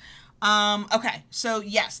 So, okay. So,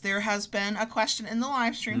 yes, there has been a question in the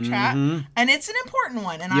live stream chat, and it's an important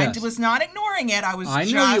one, and I was not ignoring it. I was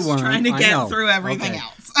just trying to get through everything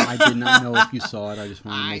else. I did not know if you saw it. I just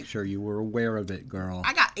wanted to make sure you were aware of it, girl.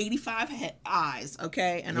 I got 85 eyes,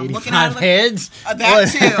 okay? And I'm 85 looking at heads?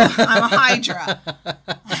 That too. I'm a Hydra.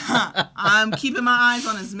 I'm keeping my eyes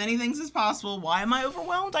on as many things as possible. Why am I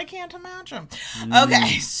overwhelmed? I can't imagine.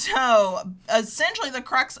 Okay, so essentially the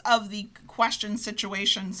crux of the question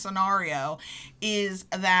situation scenario is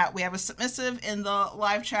that we have a submissive in the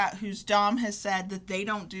live chat whose Dom has said that they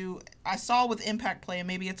don't do, I saw with Impact Play, and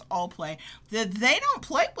maybe it's all play, that they don't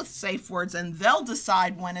play with safe words, and they'll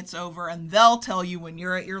decide when it's over, and they'll tell you when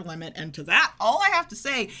you're at your limit. And to that, all I have to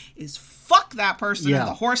say is fuck that person and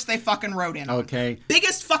the horse they fucking rode in on. Okay.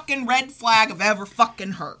 Biggest fucking red flag I've ever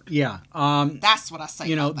fucking heard. Yeah. That's what I say.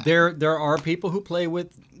 You know, about that. there are people who play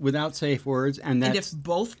without safe words, and if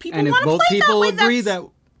both people and if want to both play people that way, agree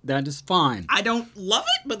that is fine. I don't love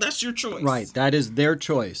it, but that's your choice. Right. That is their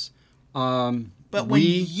choice. But when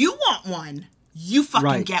you want one, you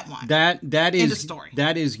fucking get one. That is End of story.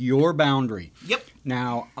 That is your boundary. Yep.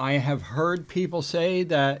 Now, I have heard people say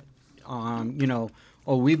that,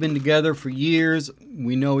 we've been together for years,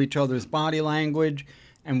 we know each other's body language,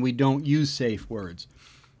 and we don't use safe words.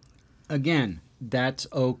 Again, that's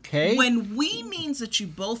okay. When we means that you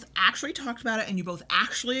both actually talked about it and you both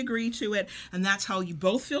actually agree to it, and that's how you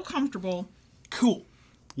both feel comfortable, cool.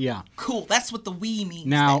 Yeah. Cool. That's what the we means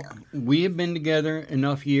now, there. We have been together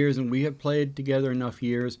enough years, and we have played together enough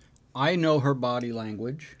years. I know her body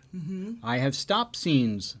language. Mm-hmm. I have stopped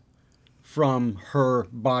scenes from her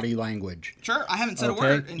body language. Sure. I haven't said a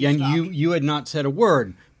word. And you had not said a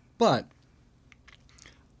word. But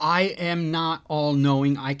I am not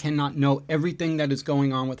all-knowing. I cannot know everything that is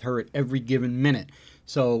going on with her at every given minute.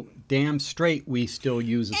 So, damn straight, we still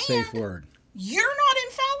use a safe word. You're not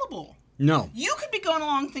infallible. No. You could be going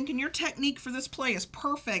along thinking your technique for this play is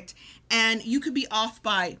perfect, and you could be off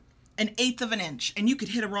by an eighth of an inch, and you could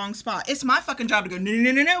hit a wrong spot. It's my fucking job to go,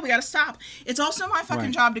 no, we gotta stop. It's also my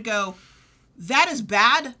fucking job to go, that is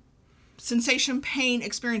bad sensation, pain,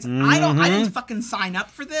 experience. I didn't fucking sign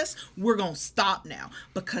up for this. We're gonna stop now.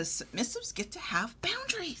 Because submissives get to have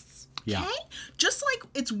boundaries. Okay? Yeah. Just like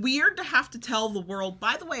it's weird to have to tell the world,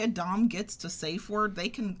 by the way, a dom gets to safe word. They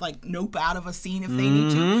can like nope out of a scene if they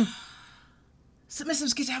need to.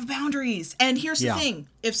 Submissives get to have boundaries. And here's the thing.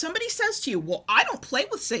 If somebody says to you, well, I don't play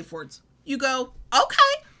with safe words, you go,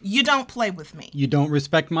 okay, you don't play with me. You don't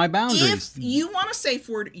respect my boundaries. If you want a safe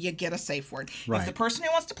word, you get a safe word. Right. If the person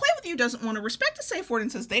who wants to play with you doesn't want to respect a safe word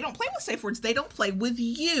and says they don't play with safe words, they don't play with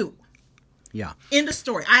you. Yeah. End of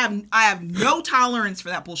story. I have no tolerance for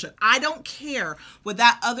that bullshit. I don't care what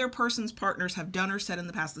that other person's partners have done or said in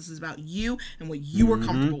the past. This is about you and what you are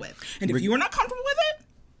comfortable with. And if you are not comfortable with it,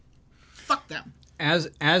 fuck them. As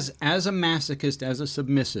a masochist, as a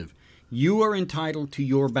submissive, you are entitled to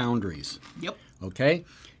your boundaries. Yep. Okay?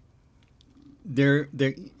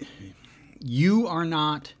 You are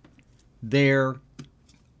not there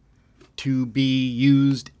to be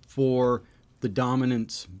used for the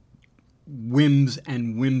dominant's whims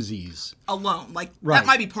and whimsies. Alone. Like, Right. that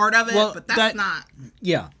might be part of it, Well, but that's not.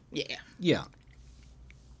 Yeah. Yeah. Yeah.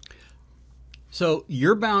 So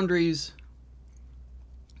your boundaries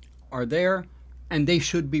are there, and they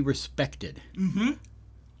should be respected.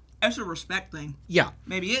 That's a respect thing. Yeah.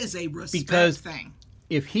 Maybe it is a respect Because thing.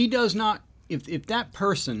 if he does not, if that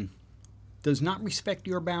person does not respect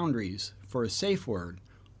your boundaries for a safe word,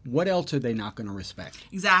 what else are they not going to respect?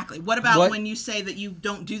 Exactly. What about when you say that you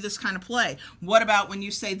don't do this kind of play? What about when you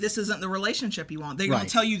say this isn't the relationship you want? They're going to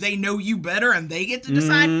tell you they know you better and they get to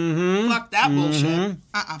decide? Fuck that bullshit.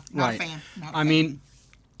 Not a fan. Not a fan. I mean,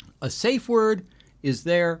 a safe word is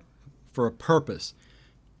there for a purpose.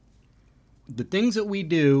 The things that we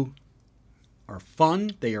do are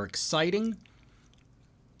fun, they are exciting,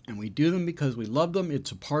 and we do them because we love them.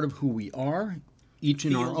 It's a part of who we are, each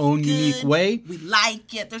in our own unique way. We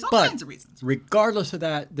like it. There's all kinds of reasons. Regardless of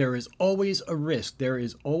that, there is always a risk. There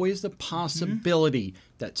is always the possibility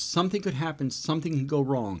that something could happen, something can go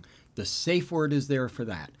wrong. The safe word is there for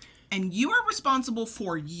that. And you are responsible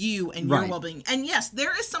for you and your well-being. And yes,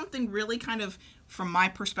 there is something really kind of, from my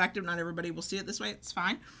perspective, not everybody will see it this way, it's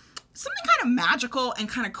fine, something kind of magical and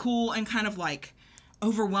kind of cool and kind of like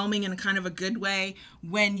overwhelming in a kind of a good way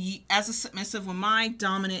when you, as a submissive, when my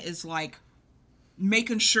dominant is like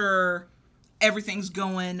making sure everything's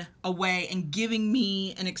going away and giving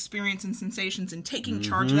me an experience and sensations and taking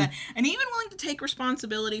charge of that, and even willing to take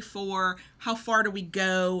responsibility for how far do we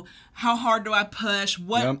go, how hard do I push,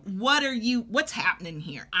 what's happening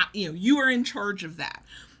here, you are in charge of that.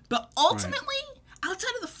 But ultimately,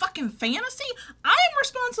 outside of the fucking fantasy, I am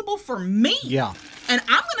responsible for me. Yeah. And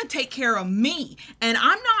I'm going to take care of me. And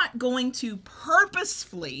I'm not going to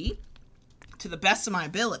purposefully, to the best of my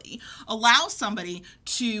ability, allow somebody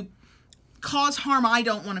to cause harm I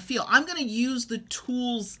don't want to feel. I'm going to use the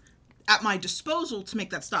tools at my disposal to make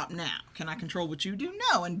that stop now. Can I control what you do?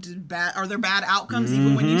 No. And are there bad outcomes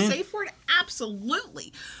even when you say for it?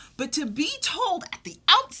 Absolutely. But to be told at the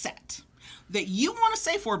outset that you want to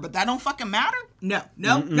say for it, but that don't fucking matter? No.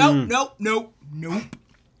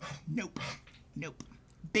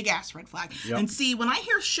 Big ass red flag. Yep. And see, when I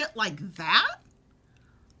hear shit like that,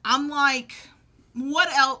 I'm like, what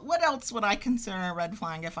else would I consider a red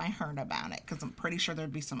flag if I heard about it? Because I'm pretty sure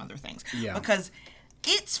there'd be some other things. Yeah. Because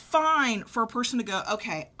it's fine for a person to go,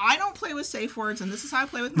 okay, I don't play with safe words, and this is how I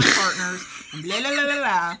play with my partners, and blah, blah, blah, blah,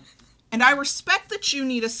 blah. And I respect that you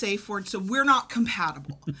need a safe word, so we're not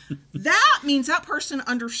compatible. That means that person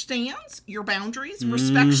understands your boundaries,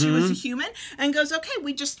 respects you as a human, and goes, okay,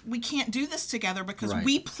 we can't do this together because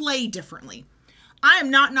we play differently. I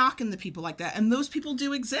am not knocking the people like that, and those people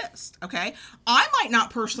do exist, okay? I might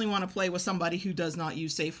not personally want to play with somebody who does not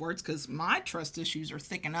use safe words because my trust issues are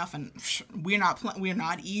thick enough, and we're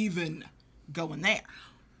not even going there.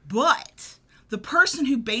 But the person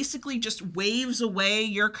who basically just waves away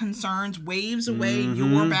your concerns, waves away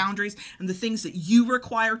your boundaries and the things that you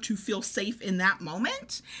require to feel safe in that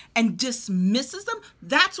moment and dismisses them,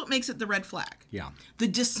 that's what makes it the red flag. Yeah. The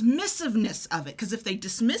dismissiveness of it. Because if they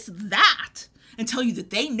dismiss that and tell you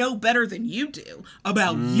that they know better than you do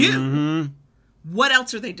about you, what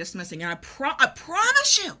else are they dismissing? And I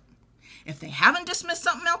promise you, if they haven't dismissed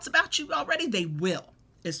something else about you already, they will.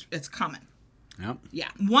 It's coming. Yep. Yeah.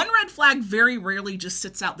 One red flag very rarely just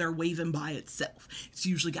sits out there waving by itself. It's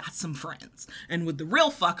usually got some friends. And with the real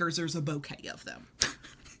fuckers, there's a bouquet of them.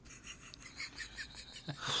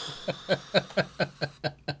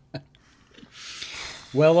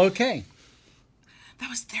 Well, okay. That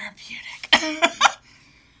was therapeutic.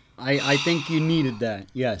 I think you needed that.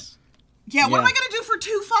 Yes. Yeah, what am I going to do for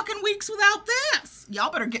 2 fucking weeks without this?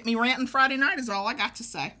 Y'all better get me ranting Friday night is all I got to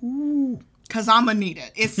say. Ooh. Because I'm going to need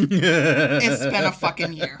it. It's been a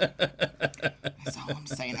fucking year. That's all I'm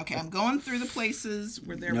saying. Okay, I'm going through the places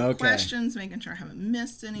where there were questions, making sure I haven't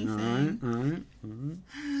missed anything.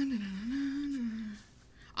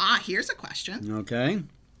 All right. Here's a question. Okay.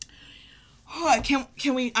 Oh,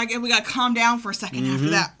 can we got to calm down for a second after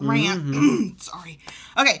that rant. Sorry.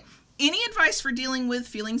 Okay. Any advice for dealing with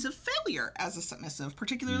feelings of failure as a submissive,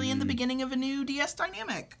 particularly in the beginning of a new DS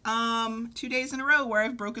dynamic? 2 days in a row where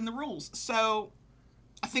I've broken the rules. So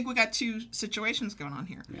I think we got 2 situations going on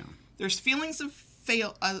here. Yeah. There's feelings of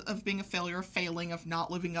being a failure, of failing, of not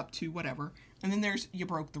living up to whatever. And then there's you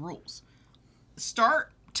broke the rules.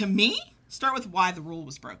 Start with why the rule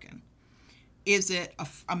was broken. Is it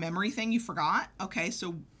a memory thing you forgot? Okay,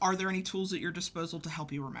 so are there any tools at your disposal to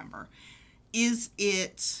help you remember? Is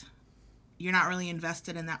it you're not really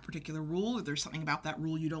invested in that particular rule, or there's something about that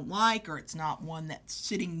rule you don't like, or it's not one that's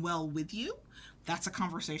sitting well with you? That's a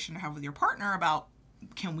conversation to have with your partner about,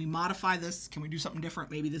 can we modify this? Can we do something different?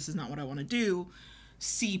 Maybe this is not what I want to do.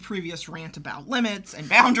 See previous rant about limits and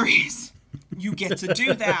boundaries. You get to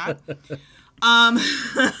do that.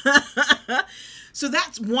 So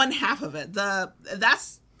that's one half of it.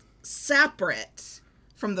 That's separate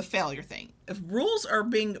from the failure thing. If rules are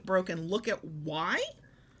being broken, look at why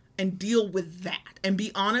and deal with that. And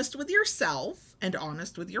be honest with yourself and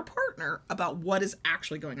honest with your partner about what is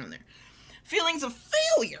actually going on there. Feelings of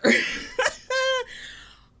failure.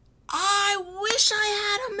 I wish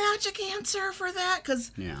I had a magic answer for that,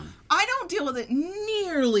 because I don't deal with it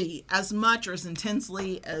nearly as much or as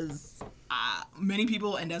intensely as many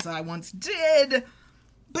people and as I once did.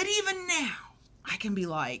 But even now, I can be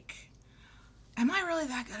like, am I really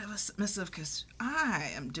that good of a submissive? Because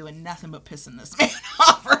I am doing nothing but pissing this man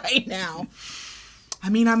off right now. I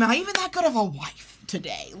mean, I'm not even that good of a wife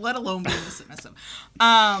today, let alone being a submissive.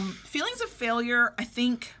 Feelings of failure, I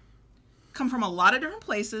think, come from a lot of different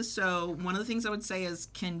places. So one of the things I would say is,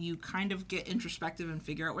 can you kind of get introspective and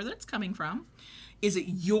figure out where that's coming from? Is it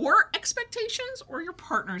your expectations or your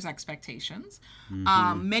partner's expectations?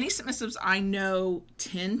 Many submissives I know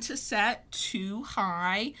tend to set too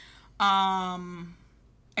high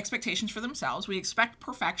expectations for themselves. We expect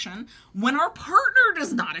perfection when our partner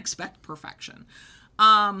does not expect perfection.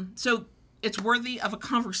 So it's worthy of a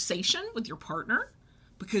conversation with your partner,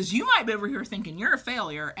 because you might be over here thinking you're a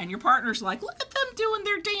failure and your partner's like, look at them doing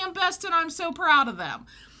their damn best and I'm so proud of them.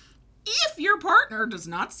 If your partner does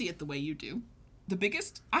not see it the way you do,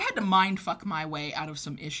 I had to mind fuck my way out of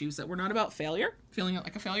some issues that were not about failure, feeling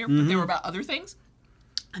like a failure, but they were about other things.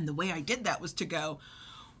 And the way I did that was to go,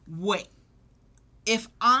 wait,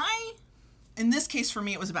 in this case for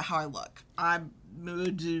me, it was about how I look. I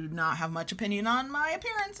do not have much opinion on my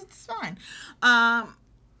appearance. It's fine.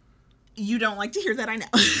 You don't like to hear that, I know.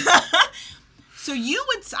 So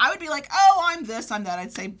I would be like, oh, I'm this, I'm that.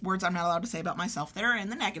 I'd say words I'm not allowed to say about myself that are in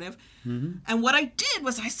the negative. And what I did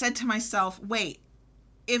was I said to myself, wait,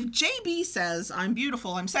 if JB says I'm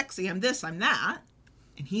beautiful, I'm sexy, I'm this, I'm that,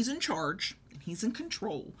 and he's in charge, and he's in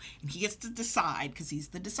control, and he gets to decide because he's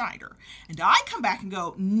the decider, and I come back and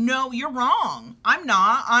go, no, you're wrong. I'm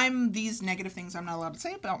not. I'm these negative things I'm not allowed to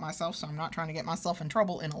say about myself, so I'm not trying to get myself in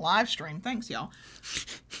trouble in a live stream. Thanks, y'all.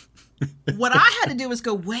 What I had to do was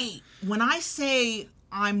go, wait, when I say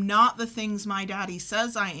I'm not the things my daddy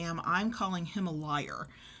says I am, I'm calling him a liar.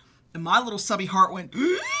 And my little subby heart went,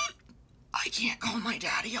 I can't call my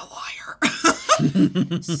daddy a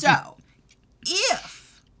liar. So,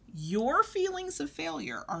 if your feelings of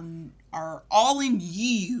failure are all in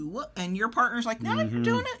you, and your partner's like, no, you're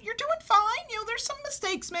doing fine. There's some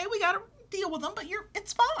mistakes made. We got to deal with them, but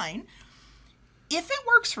it's fine. If it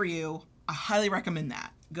works for you, I highly recommend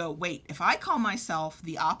that. Go, wait, if I call myself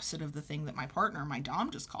the opposite of the thing that my partner, my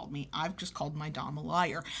dom, just called me, I've just called my dom a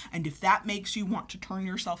liar. And if that makes you want to turn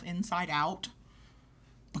yourself inside out,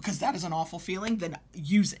 because that is an awful feeling, then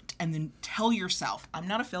use it. And then tell yourself, I'm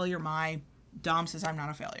not a failure. My dom says I'm not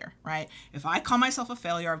a failure, right? If I call myself a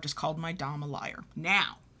failure, I've just called my dom a liar.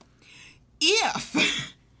 Now,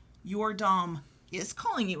 if your dom is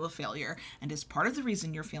calling you a failure and is part of the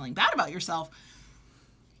reason you're feeling bad about yourself,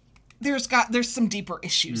 there's some deeper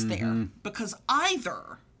issues there, because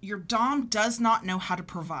either your dom does not know how to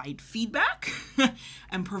provide feedback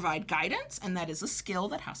and provide guidance, and that is a skill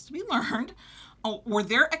that has to be learned, or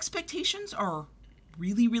their expectations are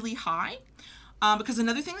really, really high. Because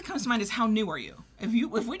another thing that comes to mind is how new are you? If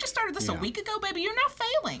we just started this a week ago, baby, you're not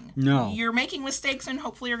failing. No. You're making mistakes, and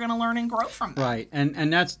hopefully you're going to learn and grow from them. Right,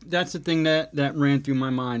 and that's the thing that ran through my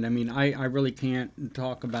mind. I mean, I really can't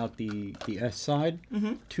talk about the S side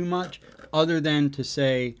too much, other than to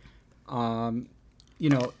say,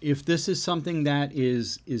 if this is something that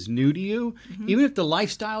is new to you, even if the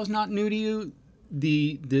lifestyle is not new to you,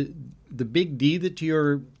 the big D that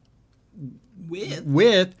you're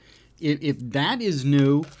with, if that is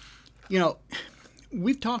new,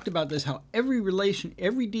 we've talked about this, how every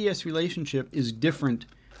DS relationship is different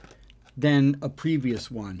than a previous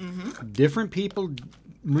one. Different people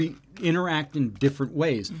interact in different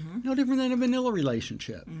ways. No different than a vanilla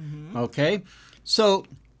relationship. Okay? So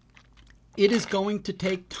it is going to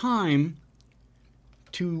take time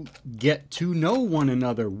to get to know one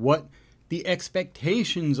another, what the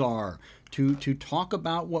expectations are, to talk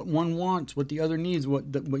about what one wants, what the other needs, what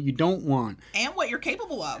you don't want. And what you're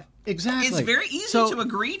capable of. Exactly. It's very easy to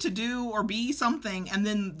agree to do or be something, and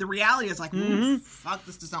then the reality is like, ooh, fuck,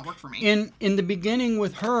 this does not work for me. In the beginning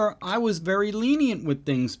with her, I was very lenient with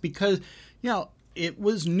things because, it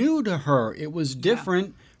was new to her. It was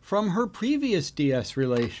different from her previous DS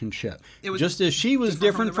relationship. It was just as she was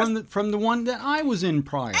different from the one that I was in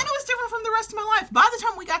prior. And it was different from the rest of my life. By the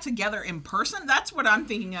time we got together in person, that's what I'm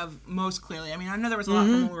thinking of most clearly. I mean, I know there was a lot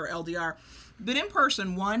from when we were LDR, but in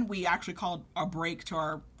person, we actually called a break to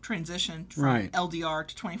our transition from LDR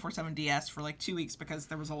to 24/7 DS for like 2 weeks because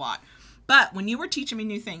there was a lot. But when you were teaching me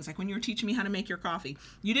new things, like when you were teaching me how to make your coffee,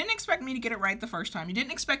 you didn't expect me to get it right the first time. You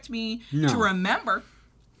didn't expect me to remember.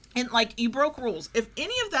 And like, you broke rules. If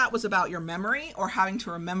any of that was about your memory or having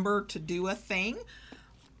to remember to do a thing,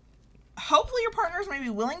 hopefully your partners may be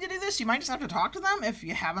willing to do this. You might just have to talk to them if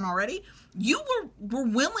you haven't already. You were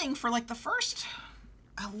willing for like the first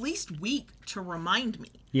at least week to remind me.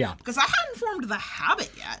 Yeah. Because I hadn't formed the habit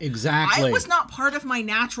yet. Exactly. I was not part of my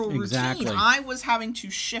natural routine. Exactly. I was having to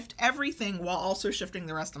shift everything while also shifting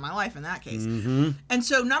the rest of my life in that case. And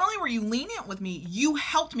so not only were you lenient with me, you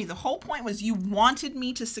helped me. The whole point was you wanted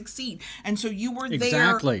me to succeed. And so you were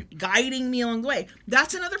there guiding me along the way.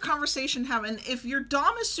 That's another conversation to have. And if your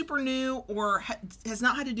Dom is super new or has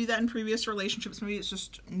not had to do that in previous relationships, maybe it's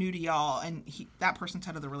just new to y'all and that person's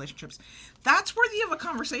had other relationships, that's worthy of a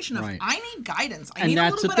conversation of, I need guidance. I need a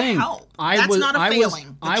little bit of help. That's not a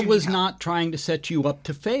failing. I was not trying to set you up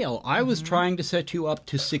to fail. I was trying to set you up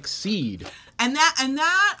to succeed. And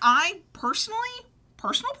that I personally,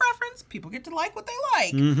 personal preference, people get to like what they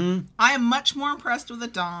like. I am much more impressed with a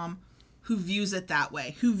Dom who views it that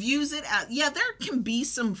way. Who views it as, there can be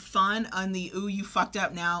some fun on the, ooh, you fucked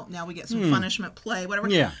up, now we get some punishment play, whatever.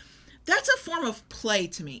 Yeah. That's a form of play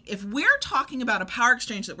to me. If we're talking about a power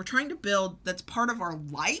exchange that we're trying to build that's part of our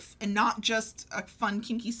life and not just a fun,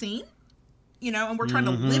 kinky scene, and we're trying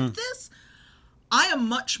to live this, I am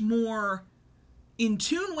much more in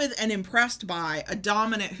tune with and impressed by a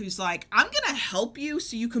dominant who's like, I'm going to help you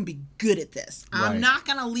so you can be good at this. I'm not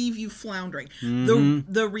going to leave you floundering.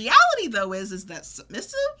 The reality, though, is that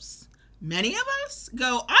submissives, many of us,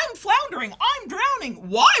 go, I'm floundering, I'm drowning.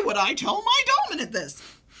 Why would I tell my dominant this?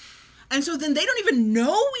 And so then they don't even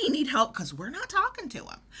know we need help because we're not talking to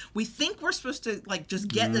them. We think we're supposed to just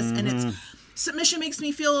get this, and it's submission makes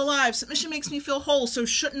me feel alive. Submission makes me feel whole. So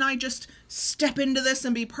shouldn't I just step into this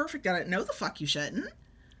and be perfect at it? No, the fuck you shouldn't.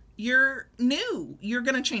 You're new. You're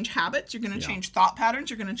going to change habits. You're going to change thought patterns.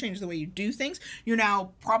 You're going to change the way you do things. You're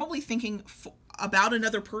now probably thinking about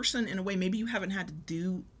another person in a way maybe you haven't had to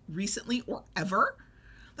do recently or ever.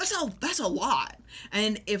 That's a lot.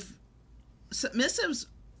 And if submissives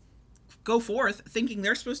go forth thinking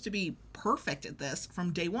they're supposed to be perfect at this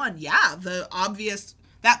from day one, the obvious,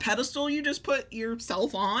 that pedestal you just put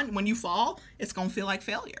yourself on, when you fall, it's going to feel like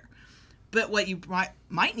failure. But what you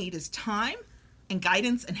might need is time and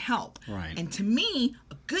guidance and help. Right. And to me,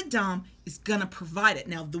 a good Dom is going to provide it.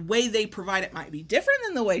 Now, the way they provide it might be different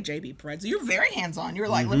than the way JB provides it. You're very hands-on. You're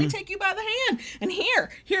like, let me take you by the hand. And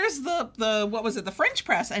here's the what was it, the French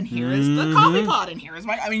press. And here is the coffee pot. And here is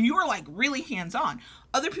you were like really hands-on.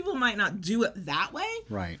 Other people might not do it that way.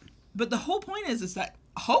 Right. But the whole point is that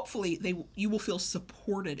hopefully you will feel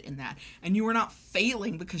supported in that. And you are not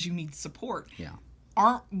failing because you need support. Yeah.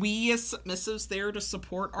 Aren't we as submissives there to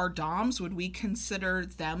support our Doms? Would we consider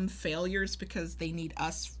them failures because they need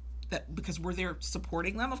us, because we're there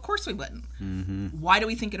supporting them? Of course we wouldn't. Why do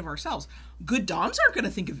we think it of ourselves? Good Doms aren't going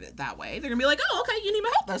to think of it that way. They're going to be like, oh, okay, you need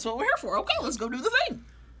my help. That's what we're here for. Okay, let's go do the thing.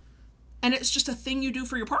 And it's just a thing you do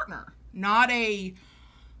for your partner, not a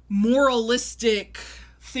moralistic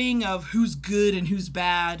thing of who's good and who's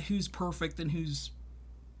bad, who's perfect and who's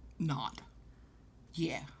not.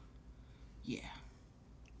 Yeah. Yeah.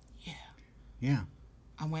 Yeah.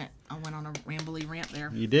 I went on a rambly rant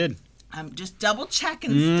there. You did. I'm just double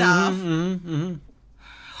checking stuff. Mm-hmm.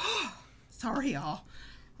 Sorry, y'all.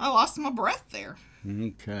 I lost my breath there.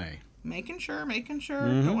 Okay. Making sure.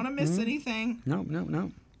 Don't want to miss anything.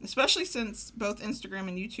 No. Especially since both Instagram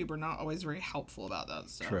and YouTube are not always very helpful about that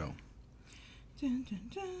stuff. True. Dun, dun,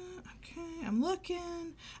 dun. Okay, I'm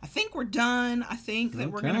looking. I think we're done. I think that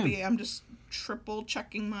we're going to be... I'm just triple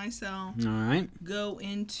checking myself. All right. Go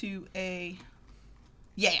into a...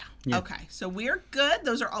 Yeah. Okay. So we're good.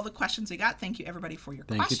 Those are all the questions we got. Thank you, everybody, for your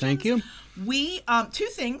questions. Thank you. We, two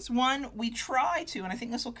things. One, we try to, and I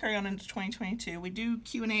think this will carry on into 2022, we do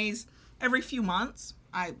Q&As every few months.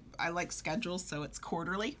 I like schedules, so it's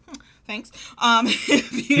quarterly. Thanks.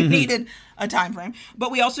 If you needed a time frame.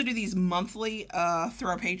 But we also do these monthly through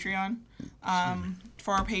our Patreon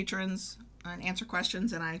for our patrons and answer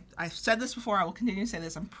questions. And I've said this before. I will continue to say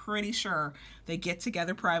this. I'm pretty sure they get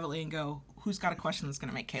together privately and go, who's got a question that's going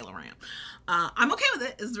to make Kayla rant? I'm okay with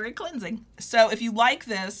it. It's very cleansing. So if you like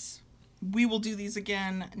this, we will do these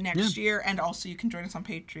again next year. And also you can join us on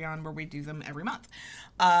Patreon where we do them every month.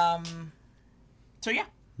 So yeah,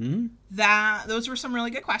 those were some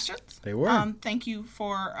really good questions. They were. Thank you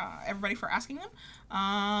for everybody for asking them.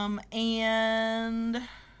 And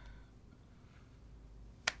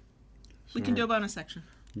we can do a bonus section.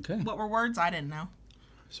 Okay. What were words? I didn't know.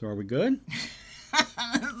 So are we good?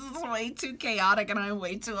 This is way too chaotic, and I'm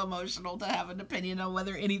way too emotional to have an opinion on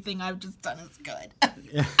whether anything I've just done is good.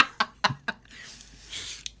 Yeah.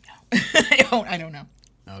 I don't know.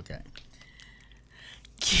 Okay.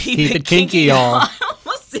 Keep it kinky, y'all.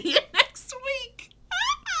 We'll see you next week.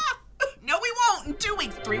 No, we won't. In 2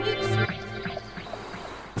 weeks, 3 weeks.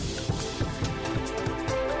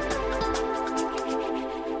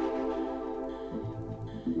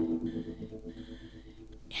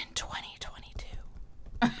 In 2022.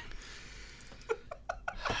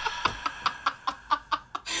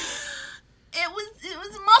 It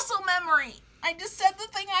was muscle memory. I just said the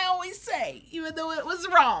thing I always say, even though it was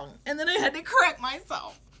wrong. And then I had to correct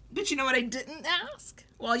myself. But you know what I didn't ask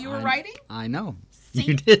while you were writing? I know. See?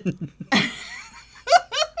 You didn't.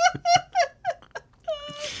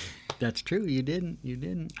 That's true. You didn't.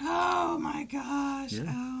 Oh, my gosh. Yeah.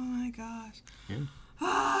 Oh, my gosh. Yeah.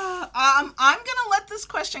 I'm going to let this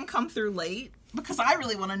question come through late because I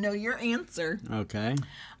really want to know your answer. Okay.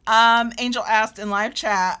 Angel asked in live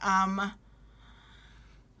chat,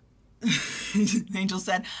 Angel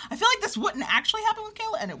said, I feel like this wouldn't actually happen with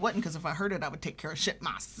Kayla, and it wouldn't because if I heard it, I would take care of shit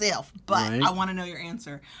myself. But Right. I want to know your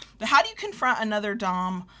answer. But how do you confront another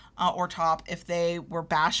dom or top if they were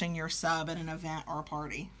bashing your sub at an event or a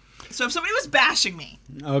party? So if somebody was bashing me,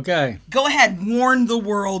 Okay. go ahead, warn the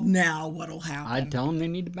world now what'll happen. I'd tell them they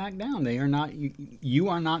need to back down. They are not. You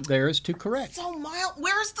are not theirs to correct. So mild.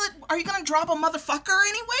 Are you gonna drop a motherfucker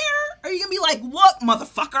anywhere? Are you gonna be like, look,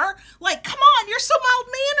 motherfucker? Like, come on, you're so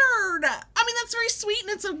mild-mannered. I mean, that's very sweet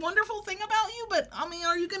and it's a wonderful thing about you, but I mean,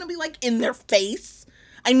 are you gonna be like in their face?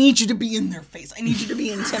 I need you to be in their face. I need you to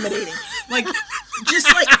be intimidating. Like, just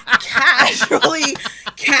like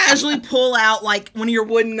casually pull out like one of your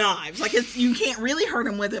wooden knives. Like, you can't really hurt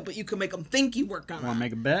them with it, but you can make them think you work on it. Want to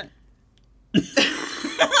make a bet?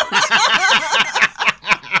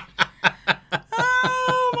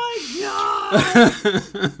 Oh my god!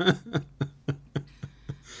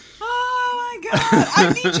 Oh my god!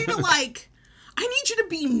 I need you to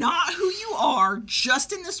be not who you are,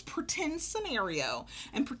 just in this pretend scenario,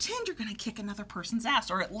 and pretend you're gonna kick another person's ass,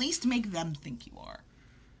 or at least make them think you are.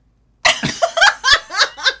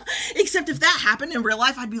 Except if that happened in real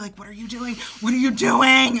life, I'd be like, what are you doing? What are you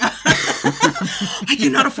doing? I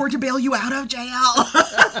cannot afford to bail you out of jail.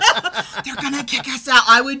 They're gonna kick us out.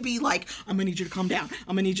 I would be like, I'm gonna need you to calm down.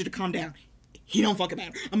 I'm gonna need you to calm down. He don't fucking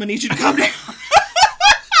matter. I'm gonna need you to calm down.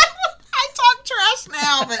 I talk trash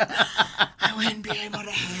now, but I wouldn't be able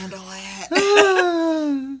to handle it.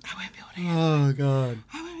 I wouldn't be able to handle it. Oh God.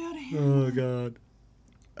 I wouldn't be able to handle it. Oh God.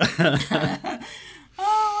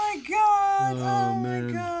 Oh my god! Oh man.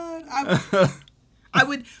 my god! I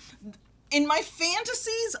would, in my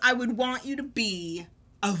fantasies, I would want you to be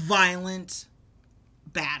a violent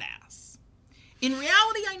badass. In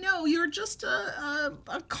reality, I know you're just a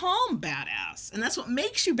calm badass, and that's what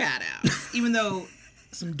makes you badass. Even though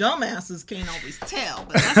some dumbasses can't always tell,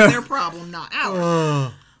 but that's their problem, not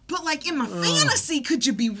ours. But like in my fantasy, could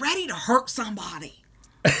you be ready to hurt somebody?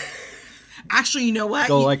 Actually, you know what?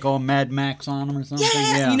 Go like all Mad Max on them or something.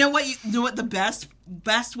 Yeah. You know what? You know what the best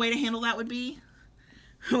way to handle that would be?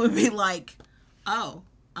 It would be like, oh,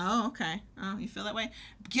 Oh, okay. Oh, you feel that way?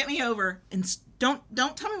 Get me over and don't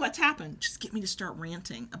tell me what's happened. Just get me to start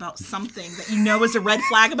ranting about something that you know is a red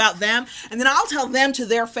flag about them, and then I'll tell them to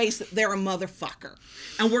their face that they're a motherfucker,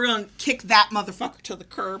 and we're gonna kick that motherfucker to the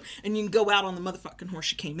curb, and you can go out on the motherfucking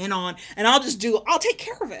horse you came in on, and I'll take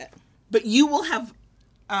care of it. But you will have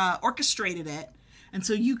orchestrated it, and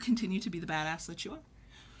so you continue to be the badass that you are,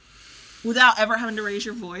 without ever having to raise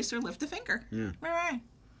your voice or lift a finger. Yeah. Right.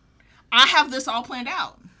 I have this all planned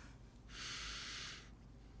out.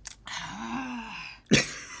 Oh,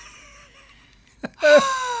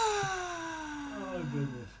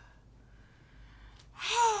 goodness.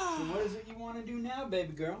 So what is it you want to do now,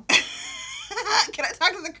 baby girl? Can I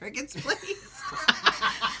talk to the crickets, please?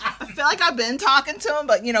 I feel like I've been talking to them,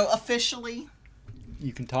 but, officially.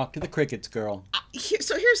 You can talk to the crickets, girl.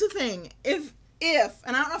 So here's the thing. If,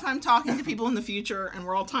 and I don't know if I'm talking to people in the future and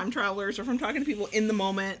we're all time travelers, or if I'm talking to people in the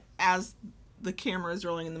moment as the camera is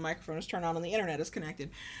rolling and the microphone is turned on and the internet is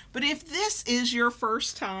connected. But if this is your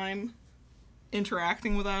first time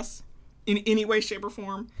interacting with us in any way, shape, or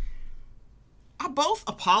form, I both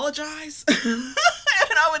apologize. And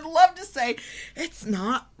I would love to say it's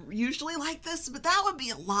not usually like this, but that would be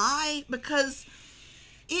a lie, because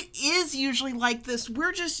it is usually like this.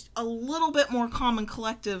 We're just a little bit more calm and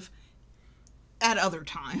collective at other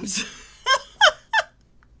times.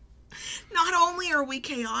 Not only are we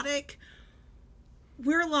chaotic,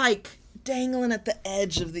 we're like dangling at the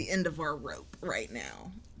edge of the end of our rope right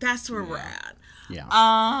now. That's where we're at. Yeah.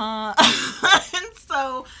 And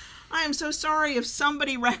so I am so sorry if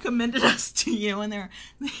somebody recommended us to you and they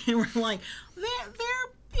were like, they're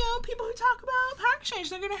people who talk about power exchange.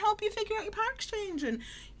 They're going to help you figure out your power exchange, and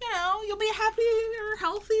you'll be happier,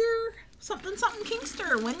 healthier, something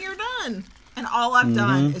Kingster when you're done. And all I've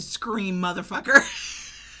done is scream motherfucker. 20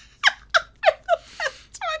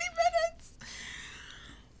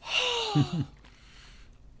 minutes.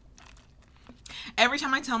 Every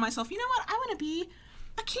time I tell myself, you know what, I want to be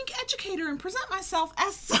a kink educator and present myself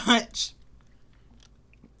as such,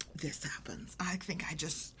 this happens. I think I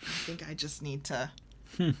just need to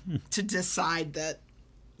decide that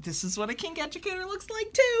this is what a kink educator looks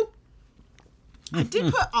like too. I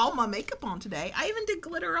did put all my makeup on today. I even did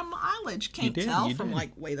glitter on my eyelids. Can't tell from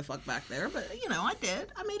like way the fuck back there, but I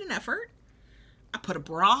did. I made an effort. I put a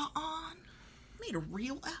bra on. Made a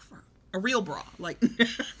real effort. A real bra, like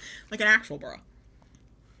like an actual bra,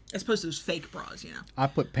 as opposed to those fake bras. I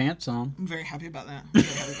put pants on. I'm very happy about that.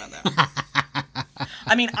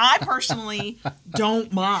 I mean, I personally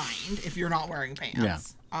don't mind if you're not wearing pants.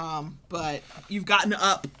 Yeah. But you've gotten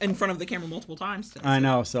up in front of the camera multiple times today. I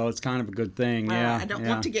know, so it's kind of a good thing. Yeah. I don't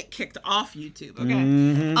want to get kicked off YouTube. Okay.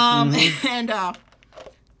 And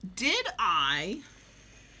did I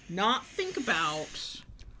not think about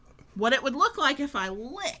what it would look like if I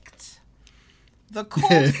licked the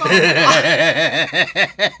cold foam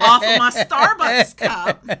off of my Starbucks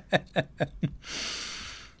cup?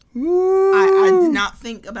 I did not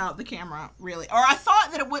think about the camera, really. Or I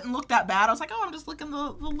thought that it wouldn't look that bad. I was like, I'm just licking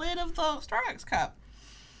the lid of the Starbucks cup.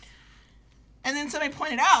 And then somebody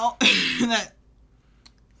pointed out that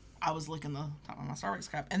I was licking the top of my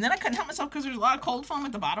Starbucks cup. And then I couldn't help myself because there's a lot of cold foam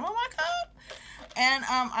at the bottom of my cup. And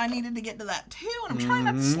I needed to get to that too. And I'm trying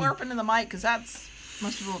not to slurp into the mic because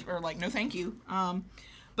most people are like, no thank you.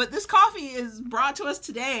 But this coffee is brought to us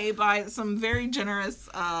today by some very generous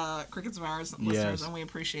Crickets of Ours listeners, and we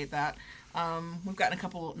appreciate that. We've gotten a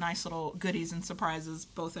couple nice little goodies and surprises,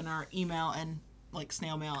 both in our email and like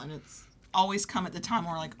snail mail, and it's always come at the time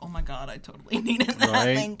where we're like, oh my god, I totally needed that.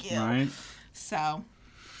 Right, thank you. Right. So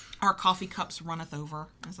our coffee cups runneth over,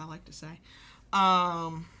 as I like to say.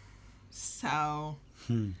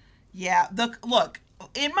 Yeah. Look.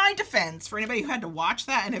 In my defense, for anybody who had to watch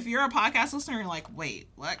that, and if you're a podcast listener, you're like, wait,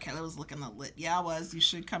 what? Kelly was looking the lit. Yeah, I was. You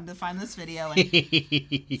should come to find this video and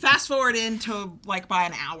fast forward into like by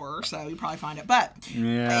an hour or so, you probably find it. But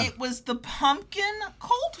it was the pumpkin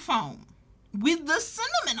cold foam with the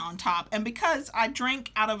cinnamon on top. And because I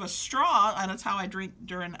drink out of a straw, and that's how I drink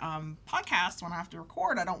during podcasts when I have to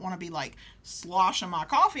record, I don't want to be like sloshing my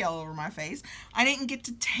coffee all over my face. I didn't get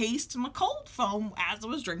to taste my cold foam as I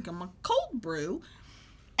was drinking my cold brew.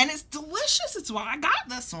 And it's delicious. It's why I got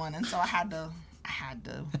this one. And so I had to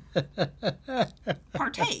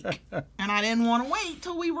partake. And I didn't want to wait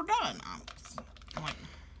till we were done. I'm like,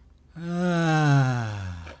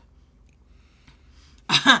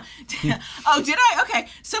 oh, did I? Okay.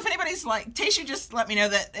 So if anybody's like, Taysha just let me know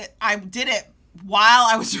that I did it while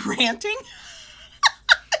I was ranting.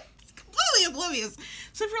 It's completely oblivious.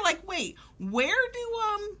 So if you're like, wait,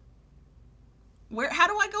 how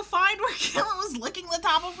do I go find where Kayla was licking the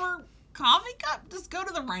top of her coffee cup. Just go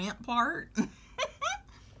to the rant part.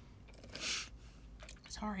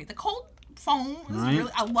 Sorry, the cold foam is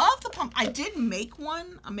really. I love the pump. I did make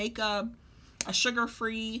one. I make a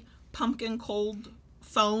sugar-free pumpkin cold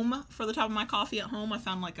foam for the top of my coffee at home. I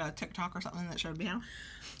found like a TikTok or something that showed me how,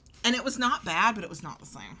 and it was not bad, but it was not the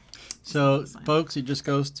same. So, folks, it just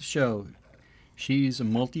goes to show she's a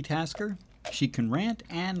multitasker. She can rant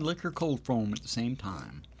and lick her cold foam at the same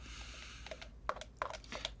time.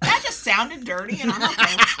 That just sounded dirty, and I'm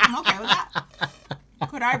okay with that.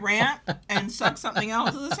 Could I rant and suck something else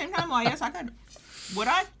at the same time? Well, yes, I could. Would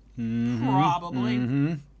I? Mm-hmm. Probably.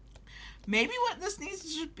 Mm-hmm. Maybe what this needs to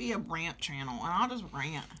just be a rant channel, and I'll just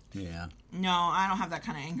rant. Yeah. No, I don't have that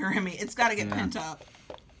kind of anger in me. It's got to get pent up.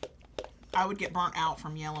 I would get burnt out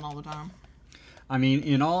from yelling all the time. I mean,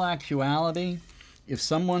 in all actuality, if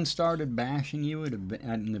someone started bashing you at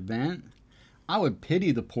an event, I would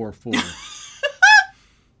pity the poor fool.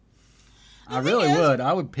 I really would.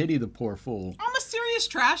 I would pity the poor fool. I'm a serious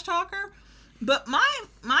trash talker, but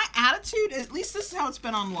my attitude, at least this is how it's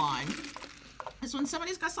been online, is when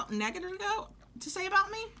somebody's got something negative to say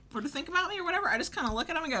about me or to think about me or whatever, I just kind of look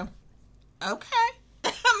at them and go, okay,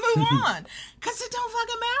 move on, because it don't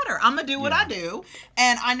fucking matter. I'm gonna do what I do,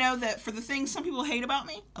 and I know that for the things some people hate about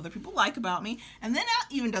me, other people like about me, and then that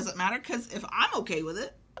even doesn't matter, because if I'm okay with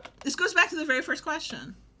it, this goes back to the very first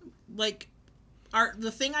question, like.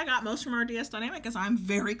 The thing I got most from RDS Dynamic is I'm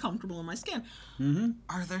very comfortable in my skin. Mm-hmm.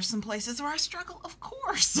 Are there some places where I struggle? Of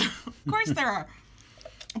course. Of course there are.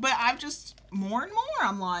 But I've just, more and more,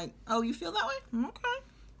 I'm like, oh, you feel that way?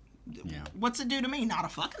 Okay. Yeah. What's it do to me? Not a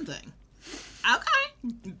fucking thing. Okay.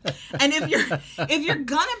 And if you're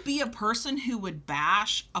gonna be a person who would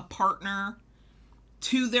bash a partner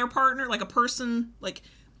to their partner, like a person, like,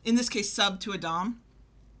 in this case, sub to a dom,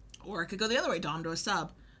 or it could go the other way, dom to a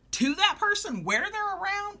sub, to that person where they're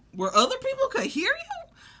around, where other people could hear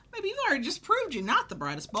you, maybe you've already just proved you're not the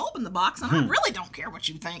brightest bulb in the box, and I really don't care what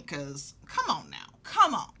you think, because come on now.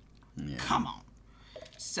 Come on. Yeah. Come on.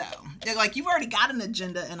 So, like, you've already got an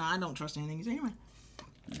agenda, and I don't trust anything you say anyway.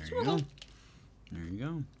 There you go. There you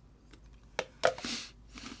go.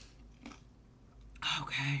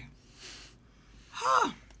 Okay.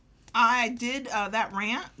 I did, that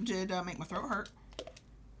rant did make my throat hurt.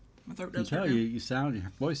 My throat does hurt.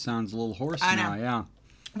 Your voice sounds a little hoarse now, yeah.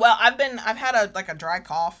 Well, I've had a dry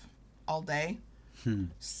cough all day.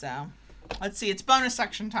 So, let's see, it's bonus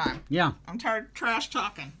section time. Yeah. I'm tired of trash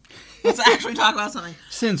talking. Let's actually talk about something.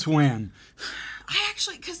 Since when?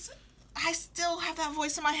 Because I still have that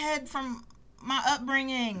voice in my head from my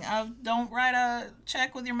upbringing of don't write a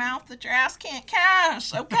check with your mouth that your ass can't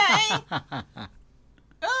cash, okay?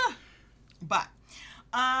 But,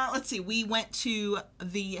 let's see, we went to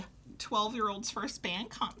the 12-year-old's first band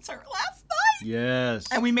concert last night. Yes.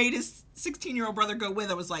 And we made his 16-year-old brother go with.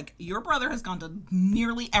 I was like, your brother has gone to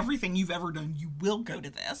nearly everything you've ever done. You will go to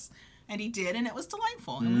this. And he did, and it was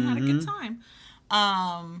delightful. And we had a good time.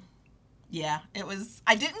 Yeah, it was,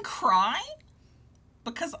 I didn't cry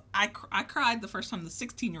because I cried the first time the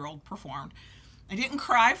 16-year-old performed. I didn't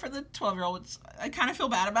cry for the 12-year-old, which I kind of feel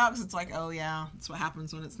bad about because it's like, oh yeah, that's what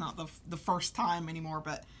happens when it's not the first time anymore.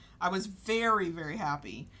 But I was very, very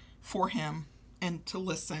happy for him and to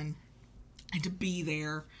listen and to be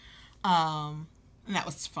there. And that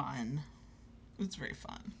was fun. It was very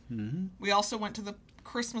fun. Mm-hmm. We also went to the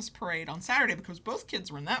Christmas parade on Saturday because both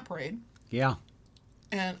kids were in that parade. Yeah.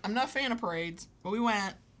 And I'm not a fan of parades, but we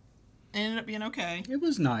went. It ended up being okay. It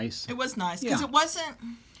was nice. It was nice because it wasn't...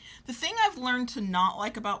 The thing I've learned to not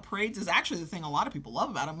like about parades is actually the thing a lot of people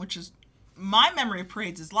love about them, which is my memory of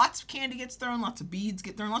parades is lots of candy gets thrown, lots of beads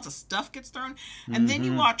get thrown, lots of stuff gets thrown, and then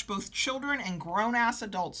you watch both children and grown-ass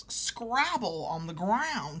adults scrabble on the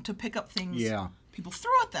ground to pick up things people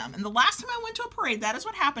threw at them. And the last time I went to a parade, that is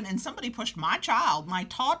what happened, and somebody pushed my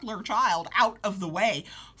toddler child, out of the way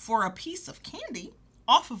for a piece of candy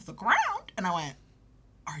off of the ground, and I went,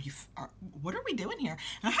 what are we doing here?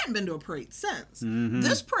 And I hadn't been to a parade since. Mm-hmm.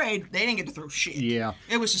 This parade, they didn't get to throw shit. Yeah.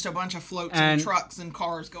 It was just a bunch of floats and trucks and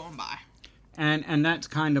cars going by. And that's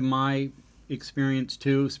kind of my experience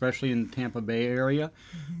too, especially in the Tampa Bay area.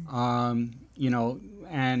 Mm-hmm.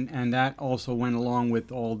 And that also went along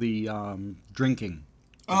with all the drinking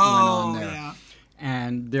that went on there. Yeah.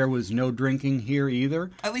 And there was no drinking here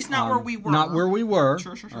either. At least not where we were. Not where we were.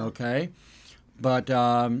 Sure. Okay. But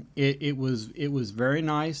it was very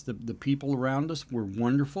nice. The people around us were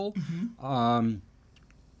wonderful. Mm-hmm.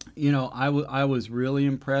 I was really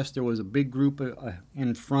impressed. There was a big group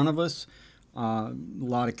in front of us, a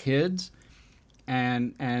lot of kids,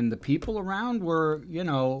 and the people around were,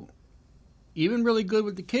 even really good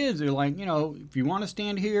with the kids. They're like, if you want to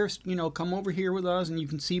stand here, come over here with us and you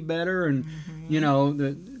can see better. And,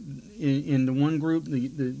 in the one group,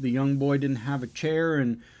 the young boy didn't have a chair,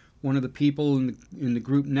 and one of the people in the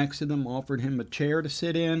group next to them offered him a chair to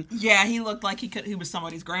sit in. Yeah, he looked like he was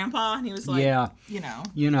somebody's grandpa, and he was like, yeah, would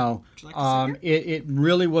you like to sit here? it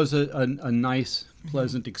really was a nice,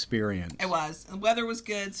 pleasant experience. It was. The weather was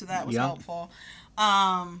good, so that was Yep. helpful.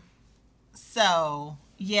 So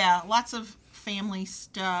yeah, lots of family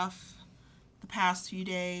stuff the past few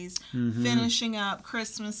days. Finishing up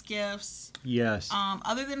Christmas gifts. Yes.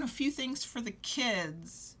 Other than a few things for the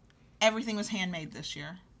kids, everything was handmade this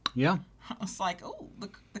year. Yeah. I was like, oh,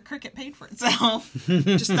 the Cricut paid for itself.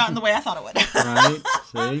 Just not in the way I thought it would.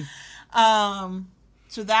 Right. See?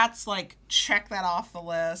 So that's like, check that off the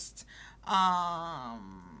list.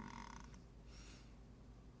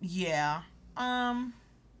 Yeah.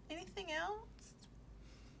 Anything else?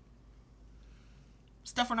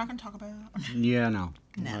 Stuff we're not going to talk about. Yeah, no.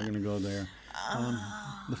 I'm not going to go there.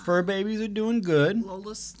 The fur babies are doing good.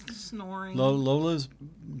 Lola's snoring.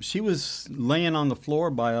 She was laying on the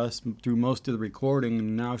floor by us through most of the recording,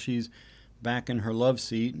 and now she's back in her love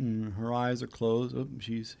seat, and her eyes are closed. Oh,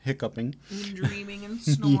 she's hiccuping. And dreaming and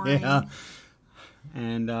snoring. Yeah.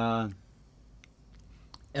 And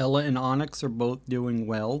Ella and Onyx are both doing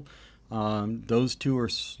well. Those two are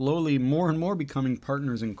slowly more and more becoming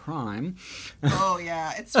partners in crime. Oh,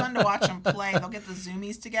 yeah. It's fun to watch them play. They'll get the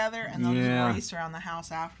zoomies together, and they'll Yeah. just race around the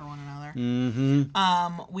house after one another.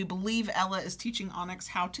 Mm-hmm. We believe Ella is teaching Onyx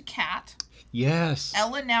how to cat. Yes.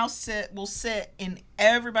 Ella now will sit in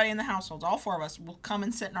everybody in the household. All four of us will come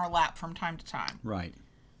and sit in our lap from time to time. Right.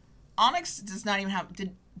 Onyx does not even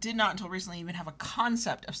did not until recently even have a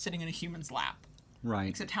concept of sitting in a human's lap. Right.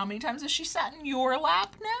 Except how many times has she sat in your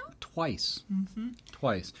lap now? Twice. Mm-hmm.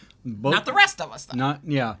 Twice. Both, Not the rest of us, though.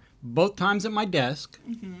 Both times at my desk.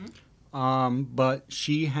 Mm-hmm. But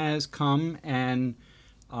she has come and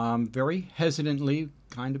very hesitantly,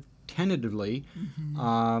 kind of tentatively,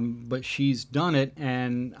 but she's done it,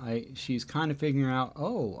 and she's kind of figuring out,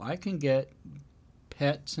 I can get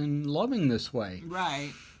pets and loving this way.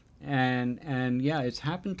 Right. And yeah, it's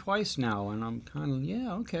happened twice now, and I'm kind of,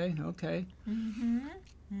 okay. Mm-hmm.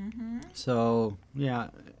 Mm-hmm. So, yeah,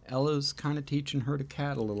 Ella's kind of teaching her to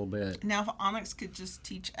cat a little bit. Now, if Onyx could just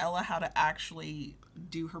teach Ella how to actually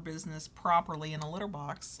do her business properly in a litter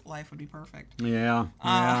box, life would be perfect. Yeah.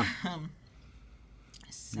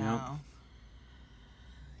 So, Yep.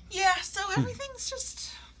 yeah, so everything's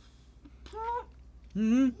just...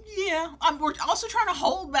 Mm-hmm. Yeah. We're also trying to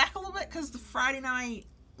hold back a little bit because the Friday night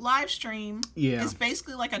live stream is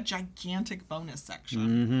basically like a gigantic bonus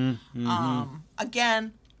section.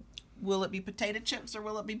 Again, will it be potato chips or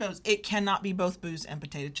will it be booze? It cannot be both booze and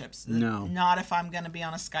potato chips. No. Not if I'm going to be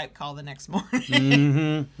on a Skype call the next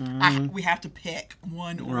morning. We have to pick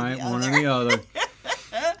one or the other. One or the other.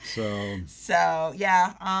 So,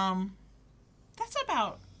 yeah. That's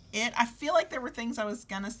about it. I feel like there were things I was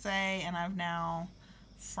going to say and I've now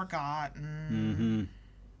forgotten.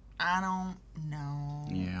 I don't know.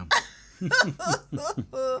 Yeah.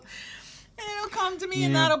 It'll come to me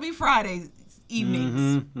and that'll be Friday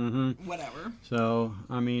evenings. Whatever. So,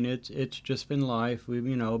 I mean, it's just been life. We've,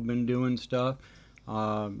 been doing stuff.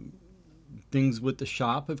 Things with the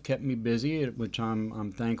shop have kept me busy, which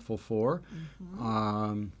I'm thankful for.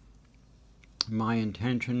 My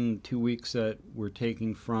intention, 2 weeks that we're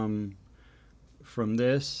taking from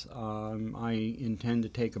this, I intend to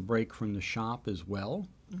take a break from the shop as well.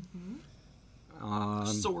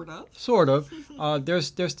 Sort of. There's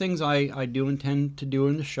things I do intend to do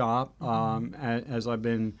in the shop as I've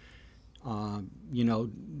been,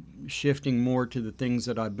 shifting more to the things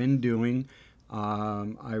that I've been doing.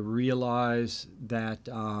 I realize that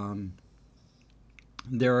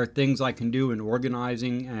there are things I can do in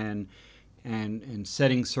organizing and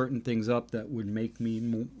setting certain things up that would make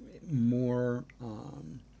me more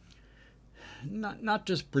not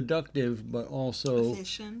just productive, but also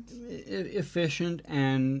efficient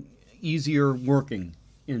and easier working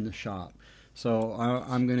in the shop. So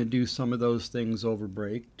I'm going to do some of those things over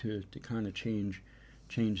break to kind of change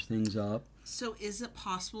things up. So is it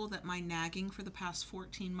possible that my nagging for the past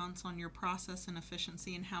 14 months on your process and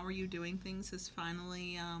efficiency and how are you doing things is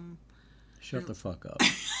finally... Shut the fuck up.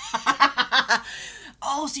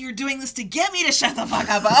 Oh, so you're doing this to get me to shut the fuck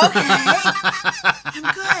up. Okay.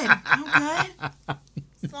 I'm good.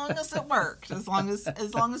 As long as it worked. As long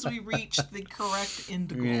as we reach the correct end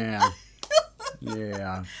goal. Yeah.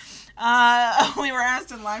 Yeah. We were asked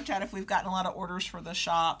in live chat if we've gotten a lot of orders for the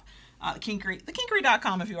shop.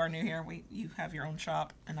 Kinkery.com if you are new here. You have your own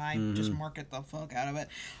shop, and I just market the fuck out of it.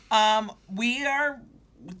 We are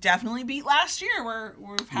definitely beat last year.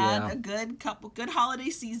 We've had a good holiday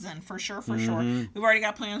season for sure. We've already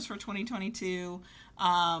got plans for 2022.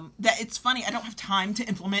 That it's funny, I don't have time to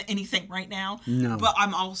implement anything right now. No. But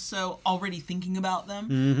I'm also already thinking about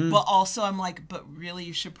them. But also I'm like, but really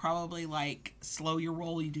you should probably like slow your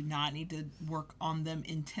roll. You do not need to work on them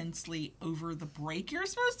intensely over the break you're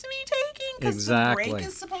supposed to be taking. Because the break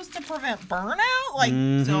is supposed to prevent burnout. Like,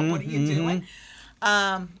 so what are you doing?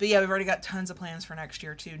 But yeah, we've already got tons of plans for next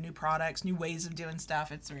year too. New products, new ways of doing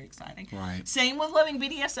stuff. It's very exciting. Right. Same with Loving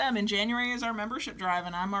BDSM. In January is our membership drive,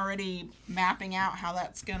 and I'm already mapping out how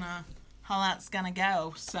that's gonna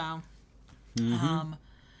go. So,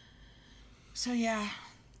 so yeah,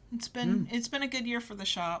 it's been a good year for the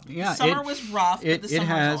shop. Yeah, summer was rough, but the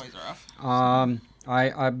summer's always rough.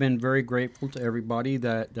 I've been very grateful to everybody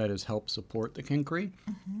that has helped support the Kinkery.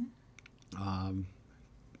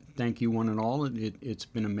 Thank you one and all. It's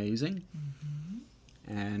been amazing,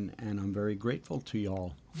 and I'm very grateful to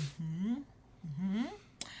y'all.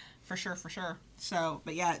 For sure. So,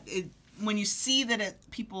 but yeah, when you see that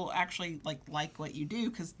people actually like what you do,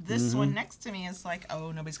 because this one next to me is like,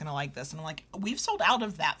 oh, nobody's gonna like this, and I'm like, we've sold out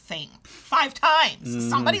of that thing 5 times.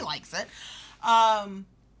 Somebody likes it.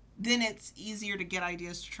 Then it's easier to get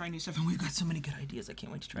ideas to try new stuff, and we've got so many good ideas. I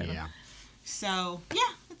can't wait to try them. So yeah,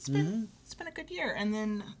 it's been a good year. And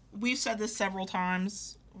then we've said this several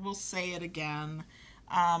times. We'll say it again.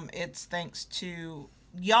 It's thanks to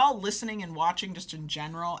y'all listening and watching just in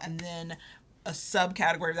general, and then a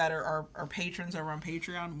subcategory of that are our patrons over on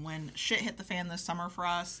Patreon. When shit hit the fan this summer for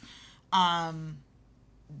us,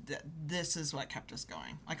 this is what kept us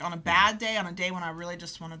going. Like on a bad day, on a day when I really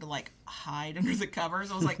just wanted to like hide under the covers,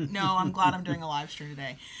 I was like, no, I'm glad I'm doing a live stream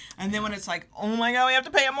today. And then when it's like, oh my god, we have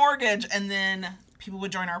to pay a mortgage, and then people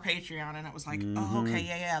would join our Patreon, and it was like, oh, okay,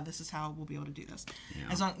 yeah, this is how we'll be able to do this.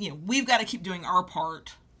 As long, we've got to keep doing our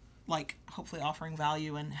part, like hopefully offering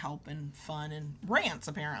value and help and fun and rants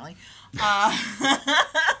apparently.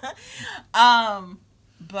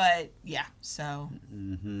 But yeah, so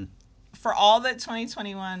for all that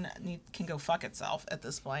 2021 can go fuck itself at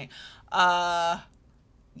this point, yeah,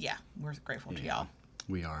 we're grateful to y'all.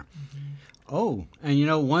 We are. Oh, and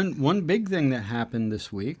one big thing that happened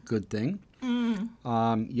this week, good thing.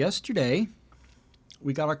 Yesterday,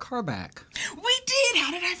 we got our car back. We did!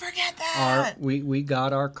 How did I forget that? We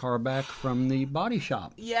got our car back from the body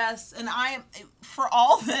shop. Yes, and for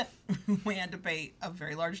all that we had to pay a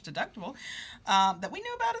very large deductible, that we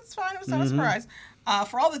knew about, it's fine, it was not a surprise.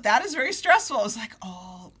 For all that is very stressful. I was like,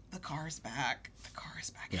 oh, the car's back. The car is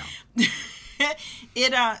back. Yeah.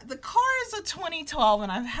 The car is a 2012,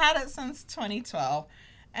 and I've had it since 2012.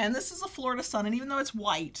 And this is a Florida Sun, and even though it's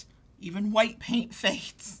white, even white paint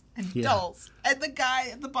fades and dulls. And the guy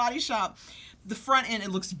at the body shop, the front end, it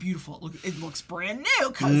looks beautiful. It looks brand new,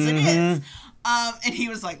 because it is. And he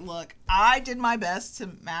was like, look, I did my best to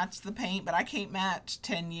match the paint, but I can't match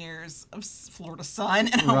 10 years of Florida Sun.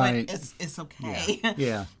 And I went, it's okay.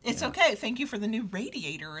 Yeah. It's okay. Thank you for the new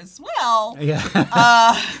radiator as well. Yeah.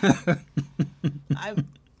 I'm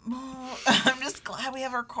just glad we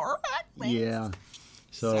have our car back. Thanks. Yeah.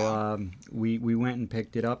 So we went and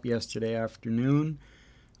picked it up yesterday afternoon.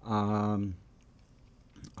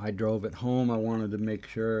 I drove it home. I wanted to make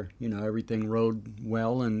sure, everything rode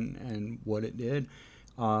well and what it did.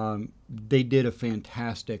 They did a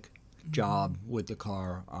fantastic job with the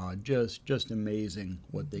car. Just amazing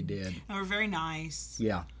what they did. They were very nice.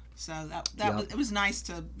 Yeah. So it was nice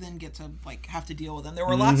to then get to have to deal with them. There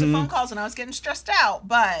were lots of phone calls and I was getting stressed out,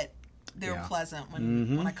 but they were pleasant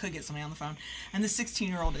when I could get somebody on the phone. And the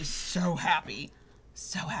 16-year-old is so happy.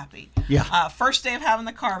 So happy. Yeah. First day of having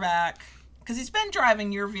the car back, because he's been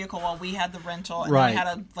driving your vehicle while we had the rental, and then we had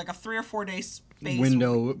a 3 or 4 day space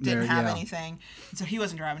window where we didn't have anything, and so he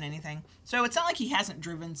wasn't driving anything. So it's not like he hasn't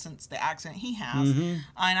driven since the accident. He has, and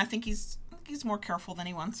I think he's more careful than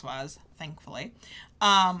he once was, thankfully.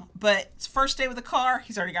 But it's first day with the car,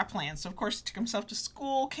 he's already got plans. So of course he took himself to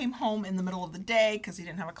school, came home in the middle of the day because he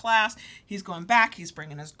didn't have a class. He's going back, he's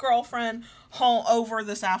bringing his girlfriend home over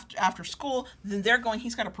this after school. Then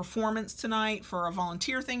he's got a performance tonight for a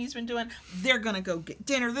volunteer thing he's been doing. They're going to go get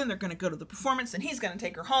dinner, then they're going to go to the performance, and he's going to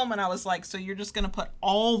take her home. And I was like, so you're just going to put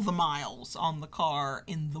all the miles on the car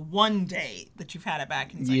in the one day that you've had it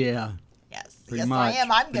back? And he's like, yeah. Yes, Pretty much. I am.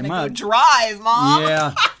 I'm going to go drive, Mom.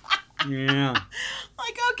 Yeah. Yeah.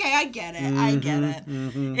 Like, okay, I get it. I get it.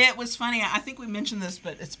 It was funny. I think we mentioned this,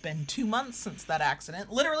 but it's been 2 months since that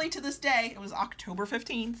accident. Literally to this day. It was October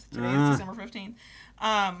 15th. Today is December 15th.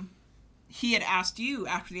 he had asked you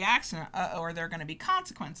after the accident, are there going to be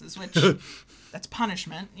consequences? Which, that's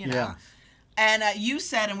punishment, you know. Yeah. And you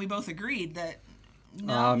said, and we both agreed, that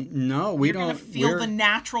no, we you're don't. going to feel the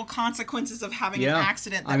natural consequences of having an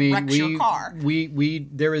accident that I mean, wrecks your car.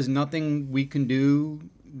 There is nothing we can do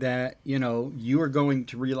that, you know, you are going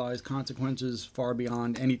to realize consequences far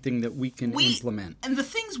beyond anything that we can implement. And the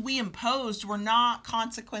things we imposed were not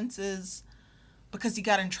consequences because he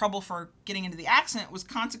got in trouble for getting into the accident. It was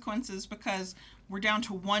consequences because we're down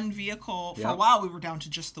to one vehicle. For a while, we were down to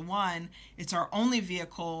just the one. It's our only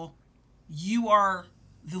vehicle. You are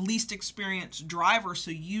the least experienced driver,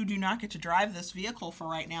 so you do not get to drive this vehicle for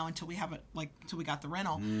right now until we have it, until we got the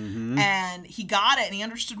rental. Mm-hmm. And he got it, and he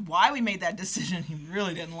understood why we made that decision. He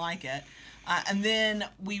really didn't like it. And then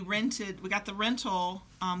we got the rental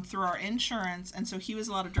through our insurance, and so he was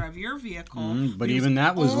allowed to drive your vehicle. But even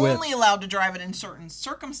that was only allowed to drive it in certain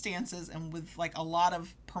circumstances, and with a lot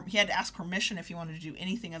of he had to ask permission if he wanted to do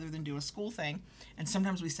anything other than do a school thing, and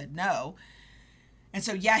sometimes we said no. And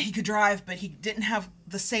so, he could drive, but he didn't have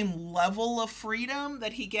the same level of freedom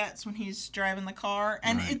that he gets when he's driving the car.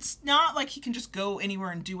 And It's not like he can just go anywhere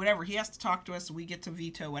and do whatever. He has to talk to us, we get to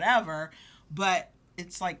veto whatever. But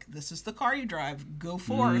it's like, this is the car you drive. Go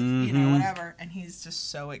forth, whatever. And he's just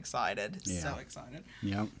so excited. Yeah. So excited.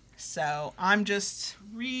 Yep. So I'm just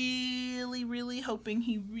really, really hoping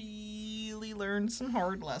he really learns some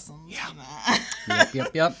hard lessons. Yeah.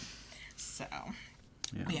 Yep. So...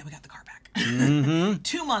 Yeah. But we got the car back. Mm-hmm.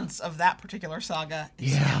 2 months of that particular saga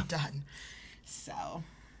is now done. So.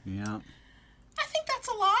 Yeah. I think that's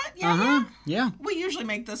a lot. Yeah. We usually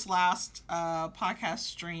make this last podcast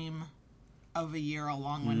stream of a year a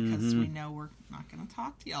long one because we know we're not going to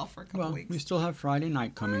talk to y'all for a couple weeks. We still have Friday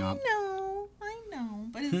night coming up. I know.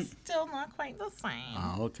 But it's still not quite the same.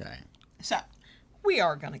 Oh, okay. So. We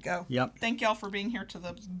are going to go. Yep. Thank y'all for being here to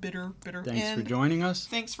the bitter Thanks end. for joining us.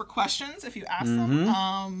 Thanks for questions if you ask them.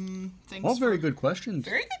 All very good questions.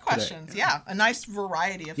 Very good questions. Today. Yeah. A nice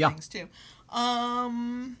variety of things too.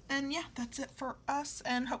 And that's it for us.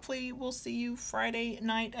 And hopefully we'll see you Friday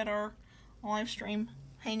night at our live stream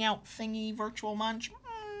hangout thingy, virtual munch,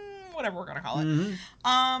 whatever we're going to call it.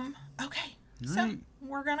 Okay. So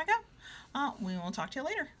we're going to go. We will talk to you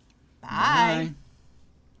later. Bye.